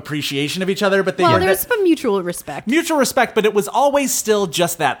 sturdy appreciation of each other, but there's some mutual respect. Mutual respect, but it was always still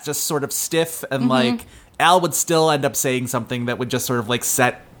just that, just sort of stiff, and like Al would still end up saying something that would just sort of like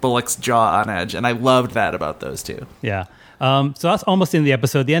set Bullock's jaw on edge, and I loved that about those two. Yeah. So that's almost the end of the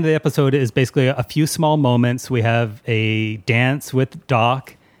episode. The end of the episode is basically a few small moments. We have a dance with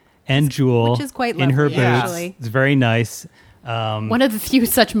Doc and Jewel, which is quite in her lovely, boots. actually. It's very nice. One of the few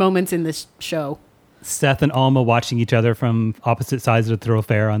such moments in this show. Seth and Alma watching each other from opposite sides of the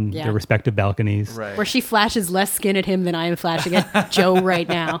thoroughfare on their respective balconies. Right. Where she flashes less skin at him than I am flashing at Joe right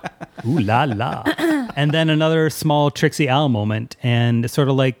now. Ooh la la. And then another small Trixie Al moment, and it's sort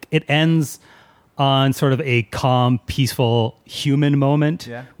of like it ends on sort of a calm, peaceful human moment,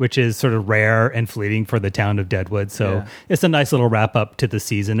 which is sort of rare and fleeting for the town of Deadwood. So it's a nice little wrap up to the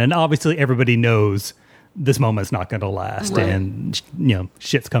season. And obviously everybody knows this moment's not going to last, and you know,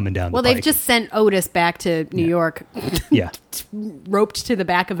 shit's coming down. Well, the they've pike. just sent Otis back to New York, roped to the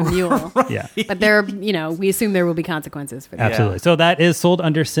back of a mule. Yeah, but there, you know, we assume there will be consequences for that. Absolutely. So that is Sold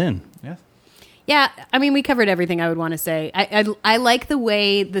Under Sin. Yeah. Yeah, I mean, we covered everything I would want to say. I like the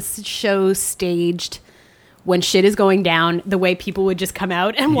way this show staged when shit is going down, the way people would just come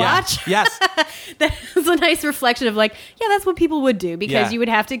out and watch. Yes. That was a nice reflection of like, yeah, that's what people would do, because Yeah. you would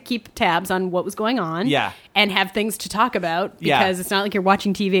have to keep tabs on what was going on and have things to talk about, because it's not like you're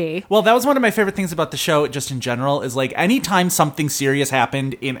watching TV. Well, that was one of my favorite things about the show, just in general, is like anytime something serious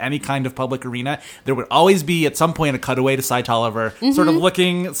happened in any kind of public arena, there would always be at some point a cutaway to Cy Tolliver, sort of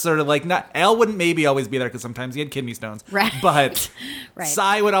looking, sort of like, not Al wouldn't maybe always be there because sometimes he had kidney stones, right? But Right.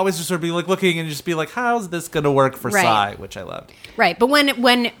 Cy would always just sort of be like looking and just be like, how's this going to work for Right. Cy, which I loved. Right, but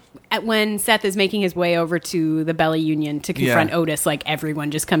when Seth is making his way over to the Bella Union to confront Otis, like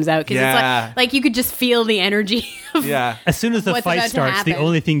everyone just comes out, because it's like you could just feel the energy. Of As soon as the what's fight about to starts, the happen.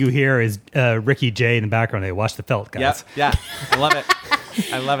 only thing you hear is Ricky Jay in the background. They watch the felt, guys. Yeah, I love it.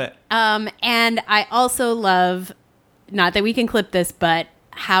 I love it. And I also love, not that we can clip this, but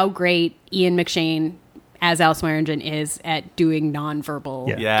how great Ian McShane as Al Swearingen is at doing nonverbal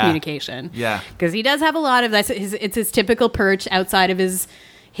communication. Yeah. Because he does have a lot of that. It's his typical perch outside of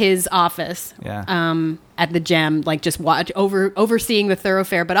his office at the Gem, like just overseeing the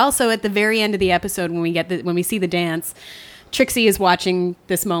thoroughfare. But also at the very end of the episode, when we see the dance, Trixie is watching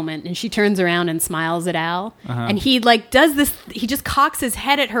this moment, and she turns around and smiles at Al, and he like does this. He just cocks his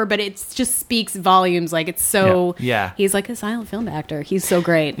head at her, but it just speaks volumes. Like it's so. Yeah. He's like a silent film actor. He's so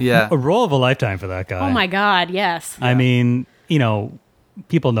great. Yeah. A role of a lifetime for that guy. Oh my God. Yes. I mean, you know,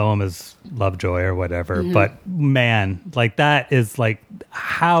 people know him as Lovejoy or whatever, but man, like that is like,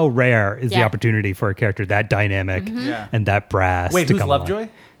 how rare is the opportunity for a character that dynamic and that brass? Wait, to who's come Lovejoy? along.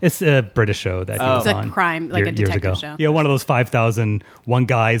 It's a British show that he was It's a on crime, like a years detective ago. show. Yeah, one of those 5,000 one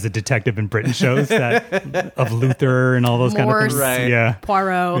guy is a detective in Britain shows that of Luther and all those kind of Morse, things. Right. Yeah,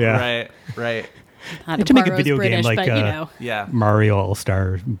 Poirot. Yeah. Right. Not You that should make a Poirot's video British, game like but, you know. Yeah. Mario All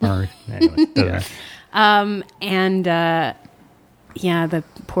Star. Anyway, doesn't matter. The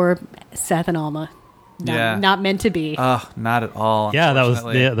poor Seth and Alma. Not meant to be. Not at all. Yeah, that was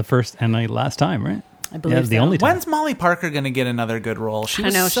unfortunately. the first and last time, right? I believe the so. only time. When's Molly Parker going to get another good role? She I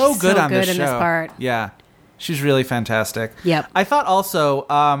was know, so she's good so on good this in show. this part. Yeah, she's really fantastic. Yep. I thought also,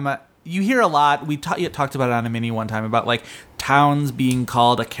 you hear a lot. We talked about it on a mini one time about like towns being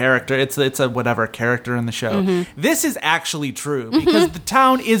called a character. It's a whatever character in the show. This is actually true because the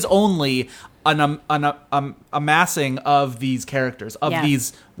town is only amassing of these characters, of Yeah.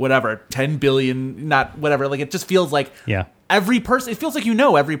 these, whatever, 10 billion, not whatever. Like, it just feels like Yeah. every person, it feels like you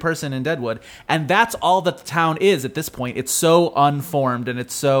know every person in Deadwood. And that's all that the town is at this point. It's so unformed, and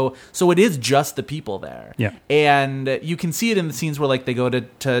it's so it is just the people there. Yeah. And you can see it in the scenes where, like, they go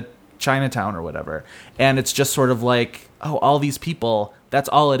to Chinatown or whatever. And it's just sort of like, oh, all these people, that's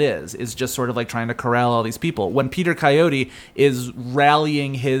all it is just sort of like trying to corral all these people. When Peter Coyote is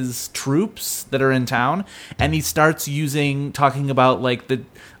rallying his troops that are in town, and he starts talking about like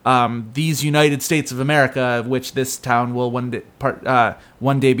these United States of America, which this town will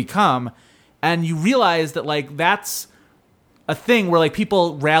one day become, and you realize that like that's a thing where like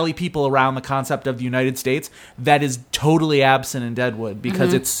people rally people around the concept of the United States that is totally absent in Deadwood,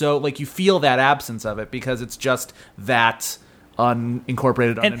 because it's so like you feel that absence of it because it's just that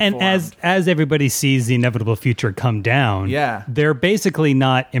unincorporated, uninformed. And as everybody sees the inevitable future come down, they're basically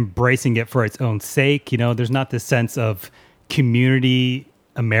not embracing it for its own sake. You know, there's not this sense of community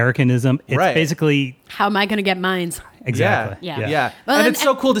Americanism. It's basically, how am I going to get mines? Exactly. Yeah. Well, and it's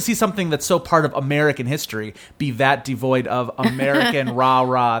so cool to see something that's so part of American history be that devoid of American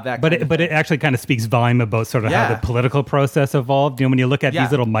rah-rah. But it actually kind of speaks volume about sort of how the political process evolved. You know, when you look at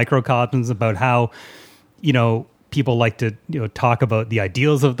these little microcosms about how, you know, people like to, you know, talk about the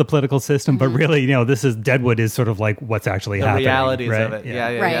ideals of the political system, but really, you know, Deadwood is sort of like what's actually happening. The realities right? of it.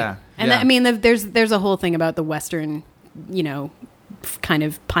 Yeah. And I mean, there's a whole thing about the Western, you know, kind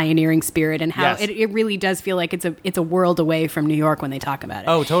of pioneering spirit, and how it really does feel like it's a world away from New York when they talk about it.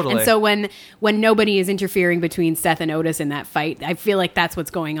 Oh, totally. And so when nobody is interfering between Seth and Otis in that fight, I feel like that's what's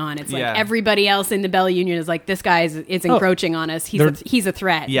going on. It's like everybody else in the Bell Union is like, this guy is encroaching on us. He's a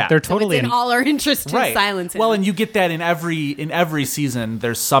threat. Yeah, they're totally it's in all our interest to silence him. Well, and you get that in every season.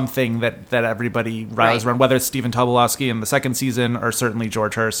 There's something that everybody rallies around, whether it's Stephen Tobolowsky in the second season or certainly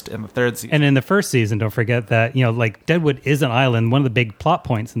George Hurst in the third season. And in the first season, don't forget that, you know, like Deadwood is an island. One of the big plot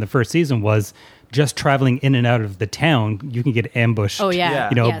points in the first season was just traveling in and out of the town. You can get ambushed,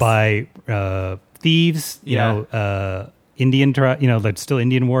 by thieves, you know, Indian, there's still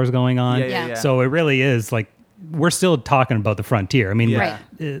Indian wars going on. So it really is like, we're still talking about the frontier. I mean,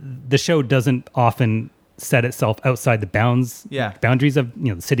 the show doesn't often set itself outside the boundaries of, you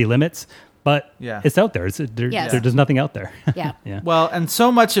know, the city limits, but it's out there. There's nothing out there. Well, and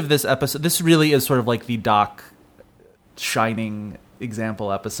so much of this episode, this really is sort of like the Doc shining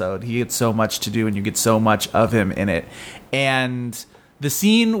example episode. He gets so much to do, and you get so much of him in it. And the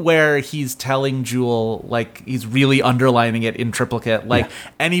scene where he's telling Jewel, like, he's really underlining it in triplicate, like,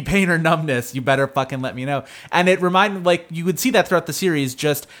 any pain or numbness, you better fucking let me know. And it reminded, like, you would see that throughout the series,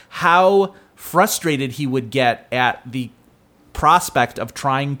 just how frustrated he would get at the prospect of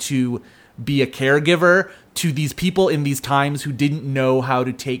trying to be a caregiver to these people in these times who didn't know how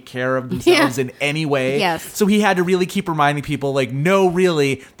to take care of themselves in any way. Yes. So he had to really keep reminding people, like, no,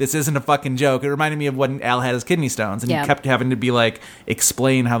 really, this isn't a fucking joke. It reminded me of when Al had his kidney stones, and he kept having to be like,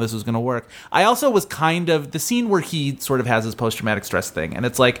 explain how this was going to work. I also was kind of, the scene where he sort of has his post-traumatic stress thing, and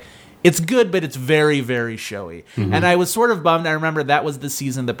it's like, it's good, but it's very, very showy. Mm-hmm. And I was sort of bummed. I remember that was the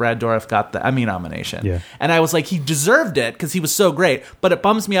season that Brad Dourif got the Emmy nomination. Yeah. And I was like, he deserved it because he was so great. But it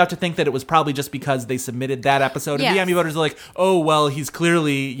bums me out to think that it was probably just because they submitted that episode. And the Emmy voters are like, oh, well, he's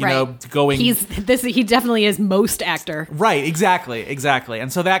clearly, you know, going... He definitely is most actor. Right, exactly.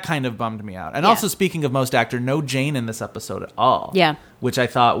 And so that kind of bummed me out. And also, speaking of most actor, no Jane in this episode at all. Yeah. Which I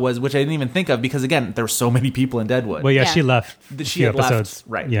thought was, which I didn't even think of because, again, there were so many people in Deadwood. Well, she left. She had episodes. left,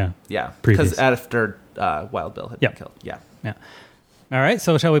 right. Yeah. Because after Wild Bill had been killed. Yeah. All right,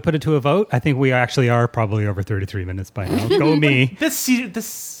 so shall we put it to a vote? I think we actually are probably over 33 minutes by now. Go me. This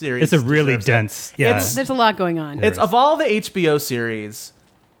series. It's a really dense. There's a lot going on. It's of all the HBO series.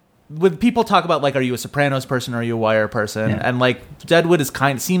 When people talk about, like, are you a Sopranos person or are you a Wire person? And, like, Deadwood is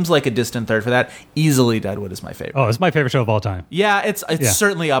seems like a distant third for that. Easily, Deadwood is my favorite. Oh, it's my favorite show of all time. Yeah, it's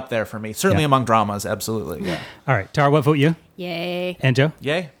certainly up there for me. Certainly among dramas, absolutely. Yeah. All right, Tara, what vote you? Yay. And Joe?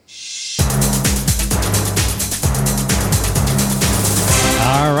 Yay.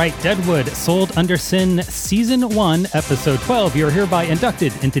 All right, Deadwood, Sold Under Sin, Season 1, Episode 12. You're hereby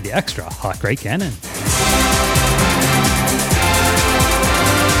inducted into the Extra Hot Great Canon.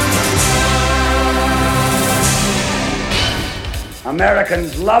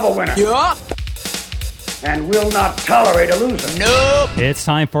 Americans love a winner. Yeah. And will not tolerate a loser. Nope. It's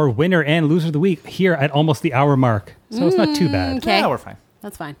time for Winner and Loser of the Week here at almost the hour mark. So it's not too bad. Okay. Yeah, we're fine.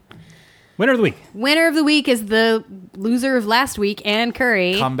 That's fine. Winner of the Week. Winner of the Week is the loser of last week, Ann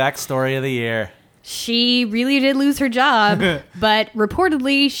Curry. Comeback story of the year. She really did lose her job, but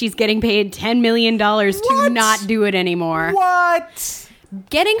reportedly she's getting paid $10 million to not do it anymore. What?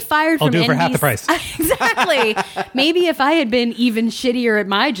 getting fired I'll from do it for half the NBC price. Exactly. Maybe if I had been even shittier at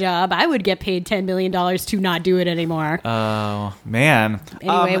my job, I would get paid $10 million to not do it anymore. Oh, man.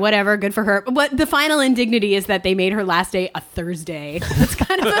 Anyway, whatever. Good for her. But the final indignity is that they made her last day a Thursday. That's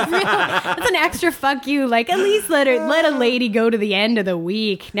kind of that's an extra fuck you. Like, at least let a lady go to the end of the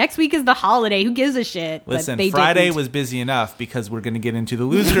week. Next week is the holiday. Who gives a shit? Listen, But they Friday didn't. was busy enough because we're going to get into the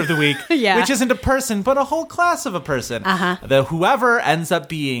loser of the week, Yeah. which isn't a person, but a whole class of a person. The whoever ends up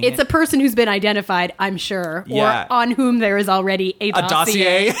being It's a person who's been identified, I'm sure, Yeah. or on whom there is already a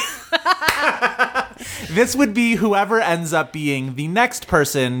dossier. This would be whoever ends up being the next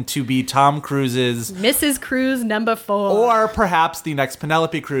person to be Tom Cruise's Mrs. Cruz number 4. or perhaps the next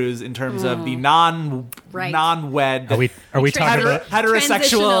Penelope Cruz in terms of the Right. non-wed. Are we talking about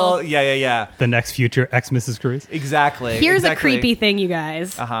heterosexual? Yeah. the next future ex Mrs. Cruz? Exactly. Here's exactly. a creepy thing, you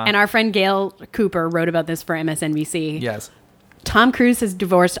guys. And our friend Gail Cooper wrote about this for MSNBC. Yes. Tom Cruise has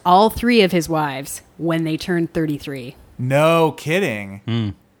divorced all 3 of his wives when they turned 33. No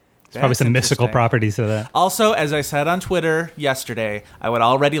kidding. There's probably some mystical interesting. properties to that. Also, as I said on Twitter yesterday, I would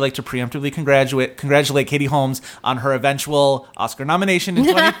already like to preemptively congratulate Katie Holmes on her eventual Oscar nomination in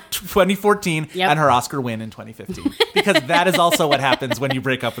 2014 and her Oscar win in 2015. Because that is also what happens when you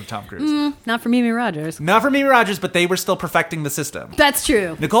break up with Tom Cruise. Not for Mimi Rogers. Not for Mimi Rogers, but they were still perfecting the system. That's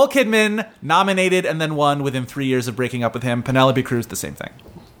true. Nicole Kidman nominated and then won within 3 years of breaking up with him. Penelope Cruz, the same thing.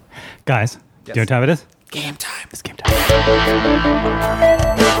 Guys, do you know what time it is? Game time. It's game time.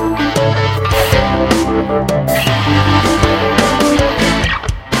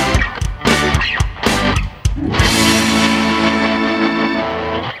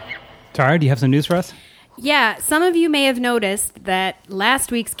 Tara, do you have some news for us? Yeah, some of you may have noticed that last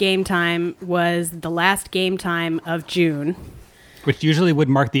week's game time was the last game time of June. Which usually would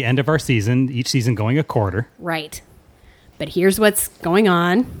mark the end of our season, each season going a quarter. Right. But here's what's going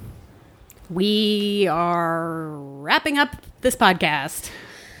on. We are wrapping up this podcast.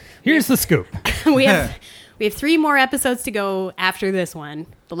 Here's the scoop. We have 3 more episodes to go after this one.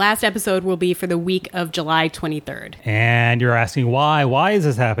 The last episode will be for the week of July 23rd. And you're asking why? Why is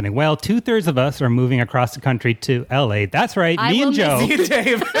this happening? Well, 2/3 of us are moving across the country to LA. That's right, me and Joe. Me and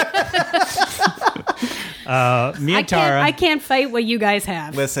Dave. Me and Tara. I can't fight what you guys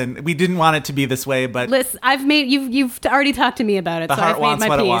have. Listen, we didn't want it to be this way, but Listen, you've already talked to me about it, the so heart I've wants made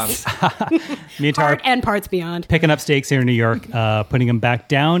what my it peace. wants. Me and Tara Heart and parts beyond. picking up stakes here in New York, putting them back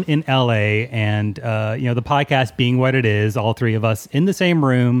down in LA, and the podcast being what it is, all 3 of us in the same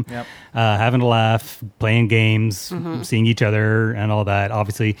room, having a laugh, playing games, seeing each other, and all that.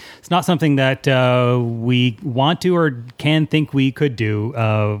 Obviously, it's not something that we want to or can think we could do,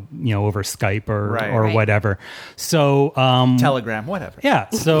 over Skype or whatever. So Telegram, whatever. Yeah.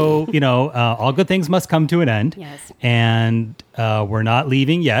 So all good things must come to an end. Yes. And we're not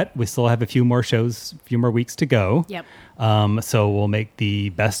leaving yet. We still have a few more shows, a few more weeks to go. Yep. So we'll make the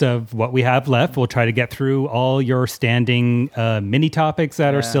best of what we have left. We'll try to get through all your standing mini topics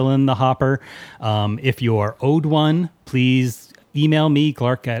that are still in the hopper. If you're owed one, please email me,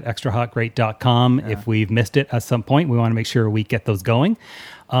 clark@extrahotgreat.com. If we've missed it at some point, we want to make sure we get those going.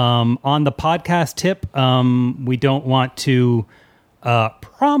 On the podcast tip, we don't want to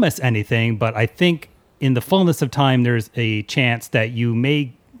promise anything, but I think in the fullness of time, there's a chance that you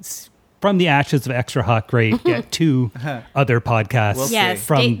may, from the ashes of Extra Hot Great, get 2 other podcasts Yes,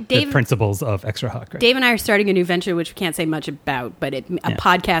 from Dave- the principles of Extra Hot Great. Dave and I are starting a new venture, which we can't say much about, but a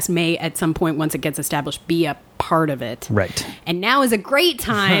podcast may, at some point, once it gets established, be a part of it. Right. And now is a great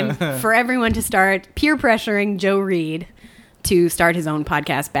time for everyone to start peer pressuring Joe Reed to start his own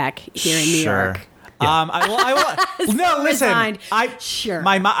podcast back here in New York. I will. No, listen. Resigned. Sure.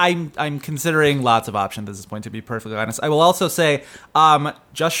 I'm considering lots of options at this point. To be perfectly honest, I will also say,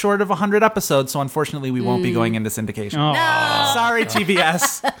 just short of 100 episodes. So unfortunately, we won't be going into syndication. Oh. Sorry,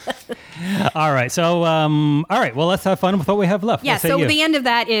 TBS. All right. So, all right. Well, let's have fun with what we have left. Yeah, What say so you? the end of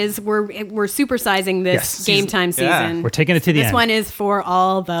that is we're supersizing this Yes. game time season. We're taking it to the This end. one is for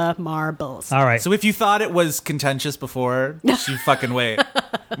all the marbles. All right. So if you thought it was contentious before, you fucking wait.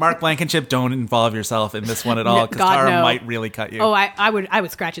 Mark Blankenship, don't involve yourself in this one at all, because God, Tara no. might really cut you. Oh, I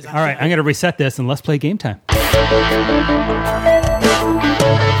would scratch his All right. I'm going to reset this and let's play game time.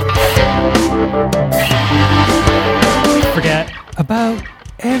 Forget about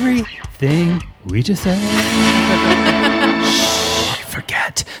everything we just said. Shh,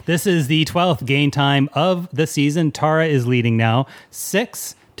 forget. This is the 12th game time of the season. Tara is leading now,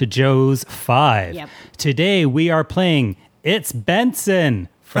 6 to Joe's 5. Yep. Today we are playing It's Benson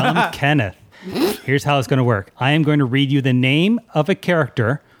from Kenneth. Here's how it's going to work. I am going to read you the name of a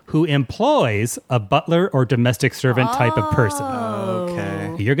character who employs a butler or domestic servant type of person.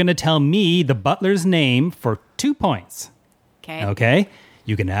 Okay. You're going to tell me the butler's name for 2 points. Okay?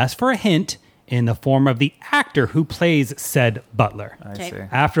 You can ask for a hint in the form of the actor who plays said butler. I see.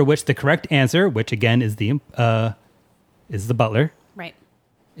 After which the correct answer, which again is the butler, Right.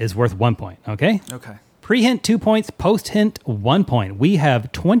 is worth 1 point. Okay? Okay. Pre-hint 2 points, post-hint 1 point. We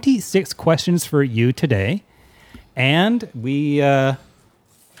have 26 questions for you today, and we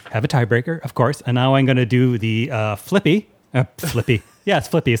have a tiebreaker, of course. And now I'm going to do the Flippy. Flippy. Yeah, it's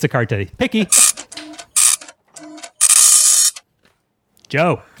Flippy. It's a card today. Picky.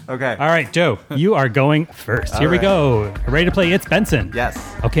 Joe. Okay. All right, Joe, you are going first. Here we go. Ready to play It's Benson?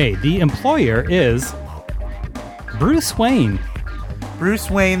 Yes. Okay, the employer is Bruce Wayne. Bruce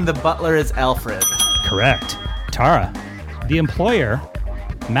Wayne, the butler, is Alfred. Correct. Tara. The employer,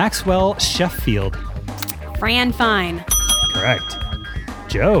 Maxwell Sheffield. Fran Fine. Correct.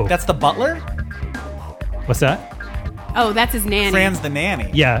 Joe. That's the butler? What's that? Oh, that's his nanny. Fran's the nanny.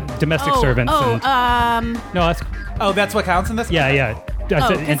 Yeah, domestic servants. No, that's... Oh, that's what counts in this? Yeah, yeah.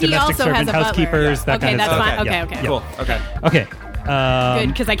 And domestic servant, housekeepers, that kind of stuff. That's fine. Yeah. Okay. Yeah. Cool. Okay. Okay. Good,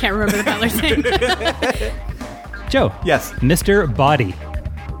 because I can't remember the butler's name. Joe. Yes. Mr. Body.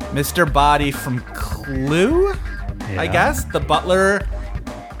 Mr. Body from Clue, I guess. The butler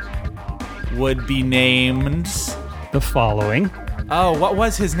would be named... the following. Oh, what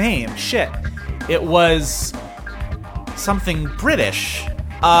was his name? Shit. It was something British.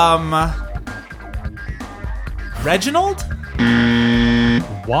 Reginald?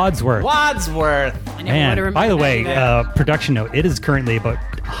 Wadsworth. Wadsworth. Man, by the way, production note, it is currently about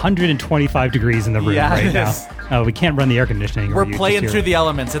 125 degrees in the room right now. We can't run the air conditioning. We're playing through the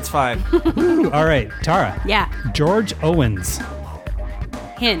elements. It's fine. All right, Tara. Yeah. George Owens.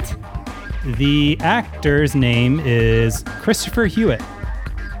 Hint. The actor's name is Christopher Hewitt.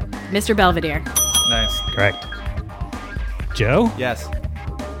 Mr. Belvedere. Nice. Correct. Joe? Yes.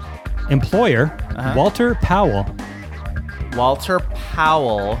 Employer, Walter Powell. Walter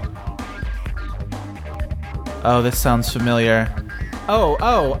Powell. Oh, this sounds familiar.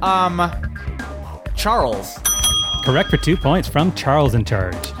 Charles. Correct for 2 points from Charles in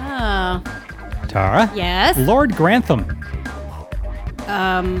Charge. Oh. Tara? Yes? Lord Grantham.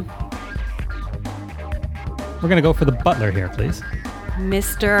 We're going to go for the butler here, please.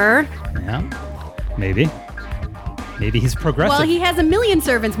 Mr. Yeah. Maybe he's progressive. Well, he has a million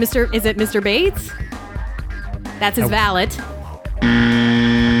servants. Is it Mr. Bates? That's his valet.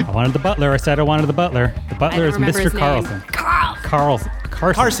 I wanted the butler. I said I wanted the butler. The butler is remember Mr. his name. Carlson.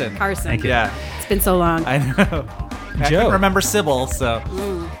 Carson. Carson. Yeah. It's been so long. I know. I Joe. can remember Sybil, so.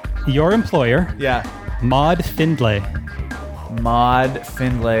 Your employer. Yeah. Maud Findlay. Maud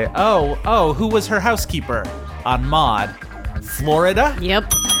Findlay. Oh, who was her housekeeper on Maud? Florida?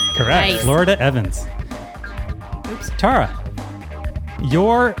 Yep. Correct. Nice. Florida Evans. Oops. Tara.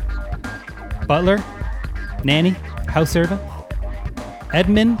 Your butler, nanny, house servant,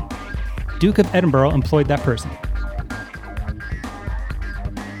 Edmund, Duke of Edinburgh, employed that person.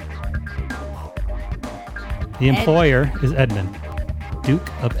 The employer is Edmund, Duke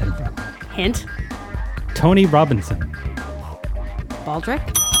of Edinburgh. Hint. Tony Robinson. Baldric.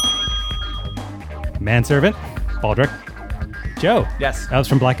 Manservant, Baldric. Joe. Yes. That was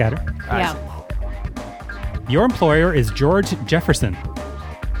from Blackadder. Yeah. Your employer is George Jefferson.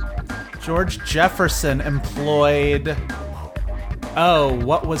 George Jefferson employed... Oh,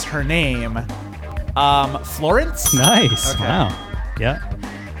 what was her name? Florence? Nice. Okay. Wow. Yeah.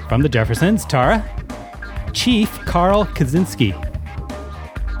 From the Jeffersons, Tara. Chief Carl Kaczynski.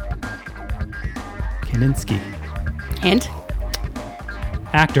 Hint.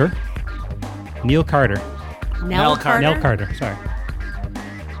 Actor Neil Carter. Nell Carter? Nell Carter, sorry.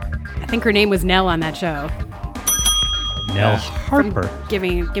 I think her name was Nell on that show. Nell Harper. Give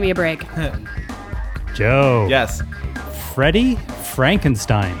me a break. Joe. Yes. Freddie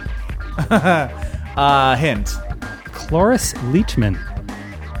Frankenstein. Hint. Cloris Leachman.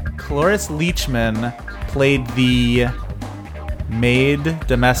 Cloris Leachman played the maid,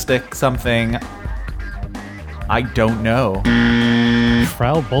 domestic something. I don't know.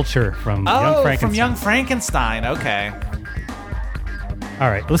 Frau Bulcher from Young Frankenstein. From Young Frankenstein. Okay. All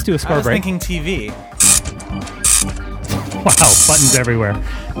right, let's do a score I was break. thinking TV. Wow, buttons everywhere.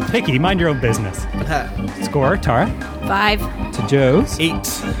 Picky, mind your own business. Score, Tara. 5. To Joe's. 8.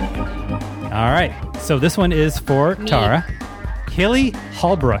 All right, so this one is for Me. Tara. Hilly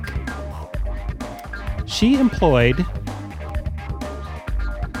Holbrook. She employed...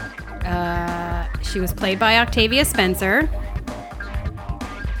 She was played by Octavia Spencer.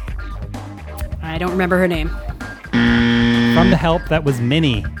 I don't remember her name. From The Help, that was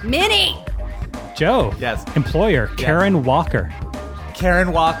Minnie. Minnie! Joe. Yes. Employer, Karen Walker.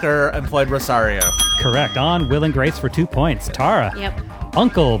 Karen Walker employed Rosario. Correct. On Will and Grace for 2 points. Tara. Yep.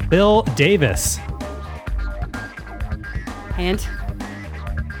 Uncle Bill Davis. Hint.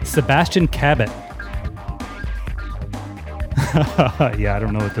 Sebastian Cabot. Yeah, I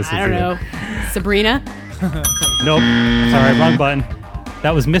don't know what this is. I don't know. Sabrina? Nope. Sorry, wrong button.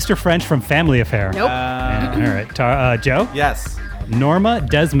 That was Mr. French from Family Affair. Nope. All right. Joe? Yes. Norma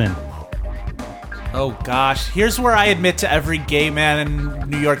Desmond. Oh, gosh. Here's where I admit to every gay man in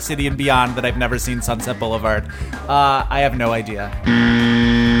New York City and beyond that I've never seen Sunset Boulevard. I have no idea.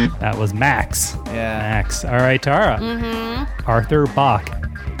 That was Max. Yeah. Max. All right, Tara. Mm-hmm. Arthur Bach.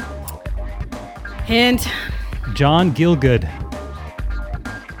 Hint. John Gielgud.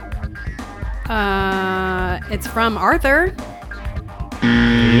 It's from Arthur.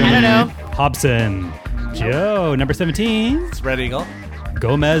 I don't know. Hobson. Joe, number 17. Spread Eagle.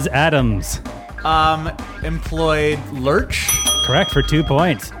 Gomez Adams. Employed Lurch. Correct for 2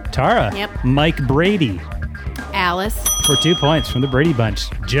 points. Tara. Yep. Mike Brady. Alice. For 2 points from the Brady Bunch.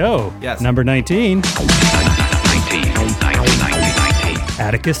 Joe. Yes. Number 19. 19.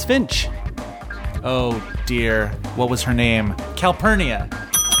 Atticus Finch. Oh, dear. What was her name? Calpurnia.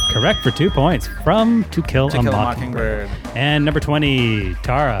 Correct for 2 points. From To Kill a Mockingbird. And number 20,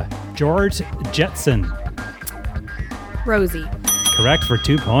 Tara. George Jetson. Rosie. Correct for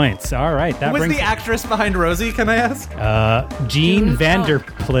 2 points. All right. That Who was brings the actress behind Rosie, can I ask? Jean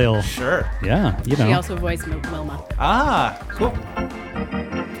Vanderplyl. Sure. Yeah, you know. She also voiced Wilma. Ah, cool.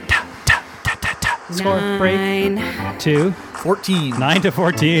 Score break. 9. 2. 14. 9 to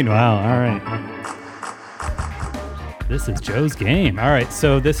 14. Wow. All right. This is Joe's game. All right.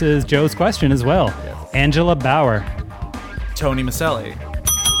 So this is Joe's question as well. Yes. Angela Bauer. Tony Maselli.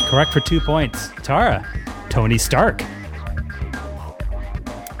 Correct for 2 points. Tara. Tony Stark.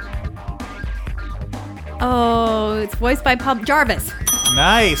 Oh, it's voiced by Paul Jarvis.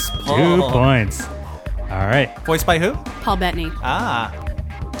 Nice. Paul. 2 points. All right. Voiced by who? Paul Bettany. Ah.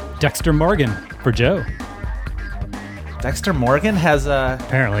 Dexter Morgan for Joe. Dexter Morgan has a...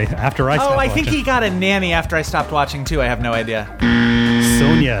 Apparently, after I stopped I watching. think he got a nanny after I stopped watching, too. I have no idea.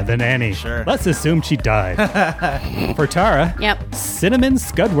 Sonia, the nanny. Sure. Let's assume she died. For Tara. Yep. Cinnamon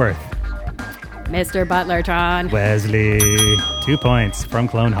Scudworth. Mr. Butlertron. Wesley. 2 points from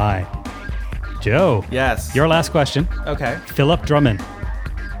Clone High. Joe. Yes. Your last question. Okay. Philip Drummond.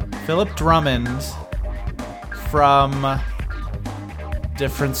 Philip Drummond from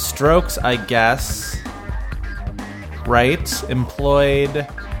Different Strokes, I guess. Right? Employed...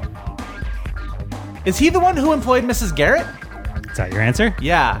 Is he the one who employed Mrs. Garrett? Is that your answer?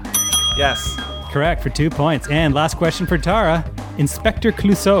 Yeah. Yes. Correct for 2 points. And last question for Tara. Inspector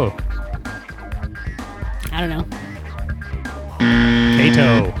Clouseau. I don't know.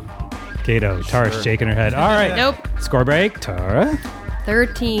 Kato. Tara's shaking her head. All right. Nope. Score break. Tara.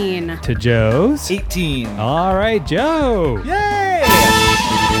 13. To Joe's. 18. All right, Joe. Yay!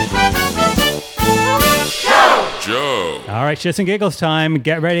 Joe. All right, shits and giggles time.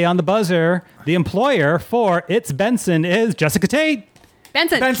 Get ready on the buzzer. The employer for It's Benson is Jessica Tate.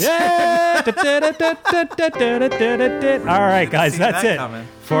 Benson. Yeah. All right, guys, that's it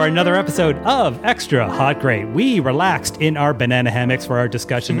for another episode of Extra Hot Great. We relaxed in our banana hammocks for our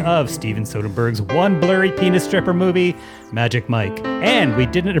discussion of Steven Soderbergh's one blurry penis stripper movie, Magic Mike. And we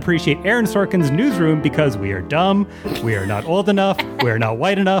didn't appreciate Aaron Sorkin's Newsroom because we are dumb, we are not old enough, we are not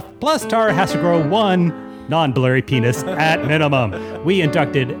white enough, plus Tara has to grow one non-blurry penis at minimum. We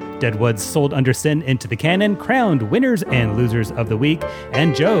inducted Deadwood's Sold Under Sin into the canon, crowned winners and losers of the week,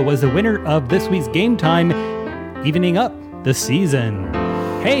 and Joe was the winner of this week's Game Time, evening up the season.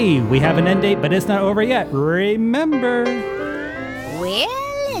 Hey, we have an end date, but it's not over yet. Remember. We're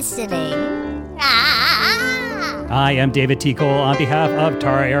listening. Ah. I am David T. Cole on behalf of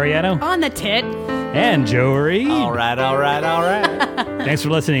Tara Ariano. On the tit. And Joe Reed. All right. Thanks for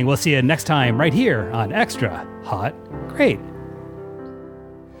listening. We'll see you next time right here on Extra Hot Great.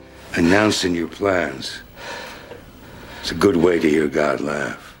 Announcing your plans. It's a good way to hear God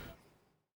laugh.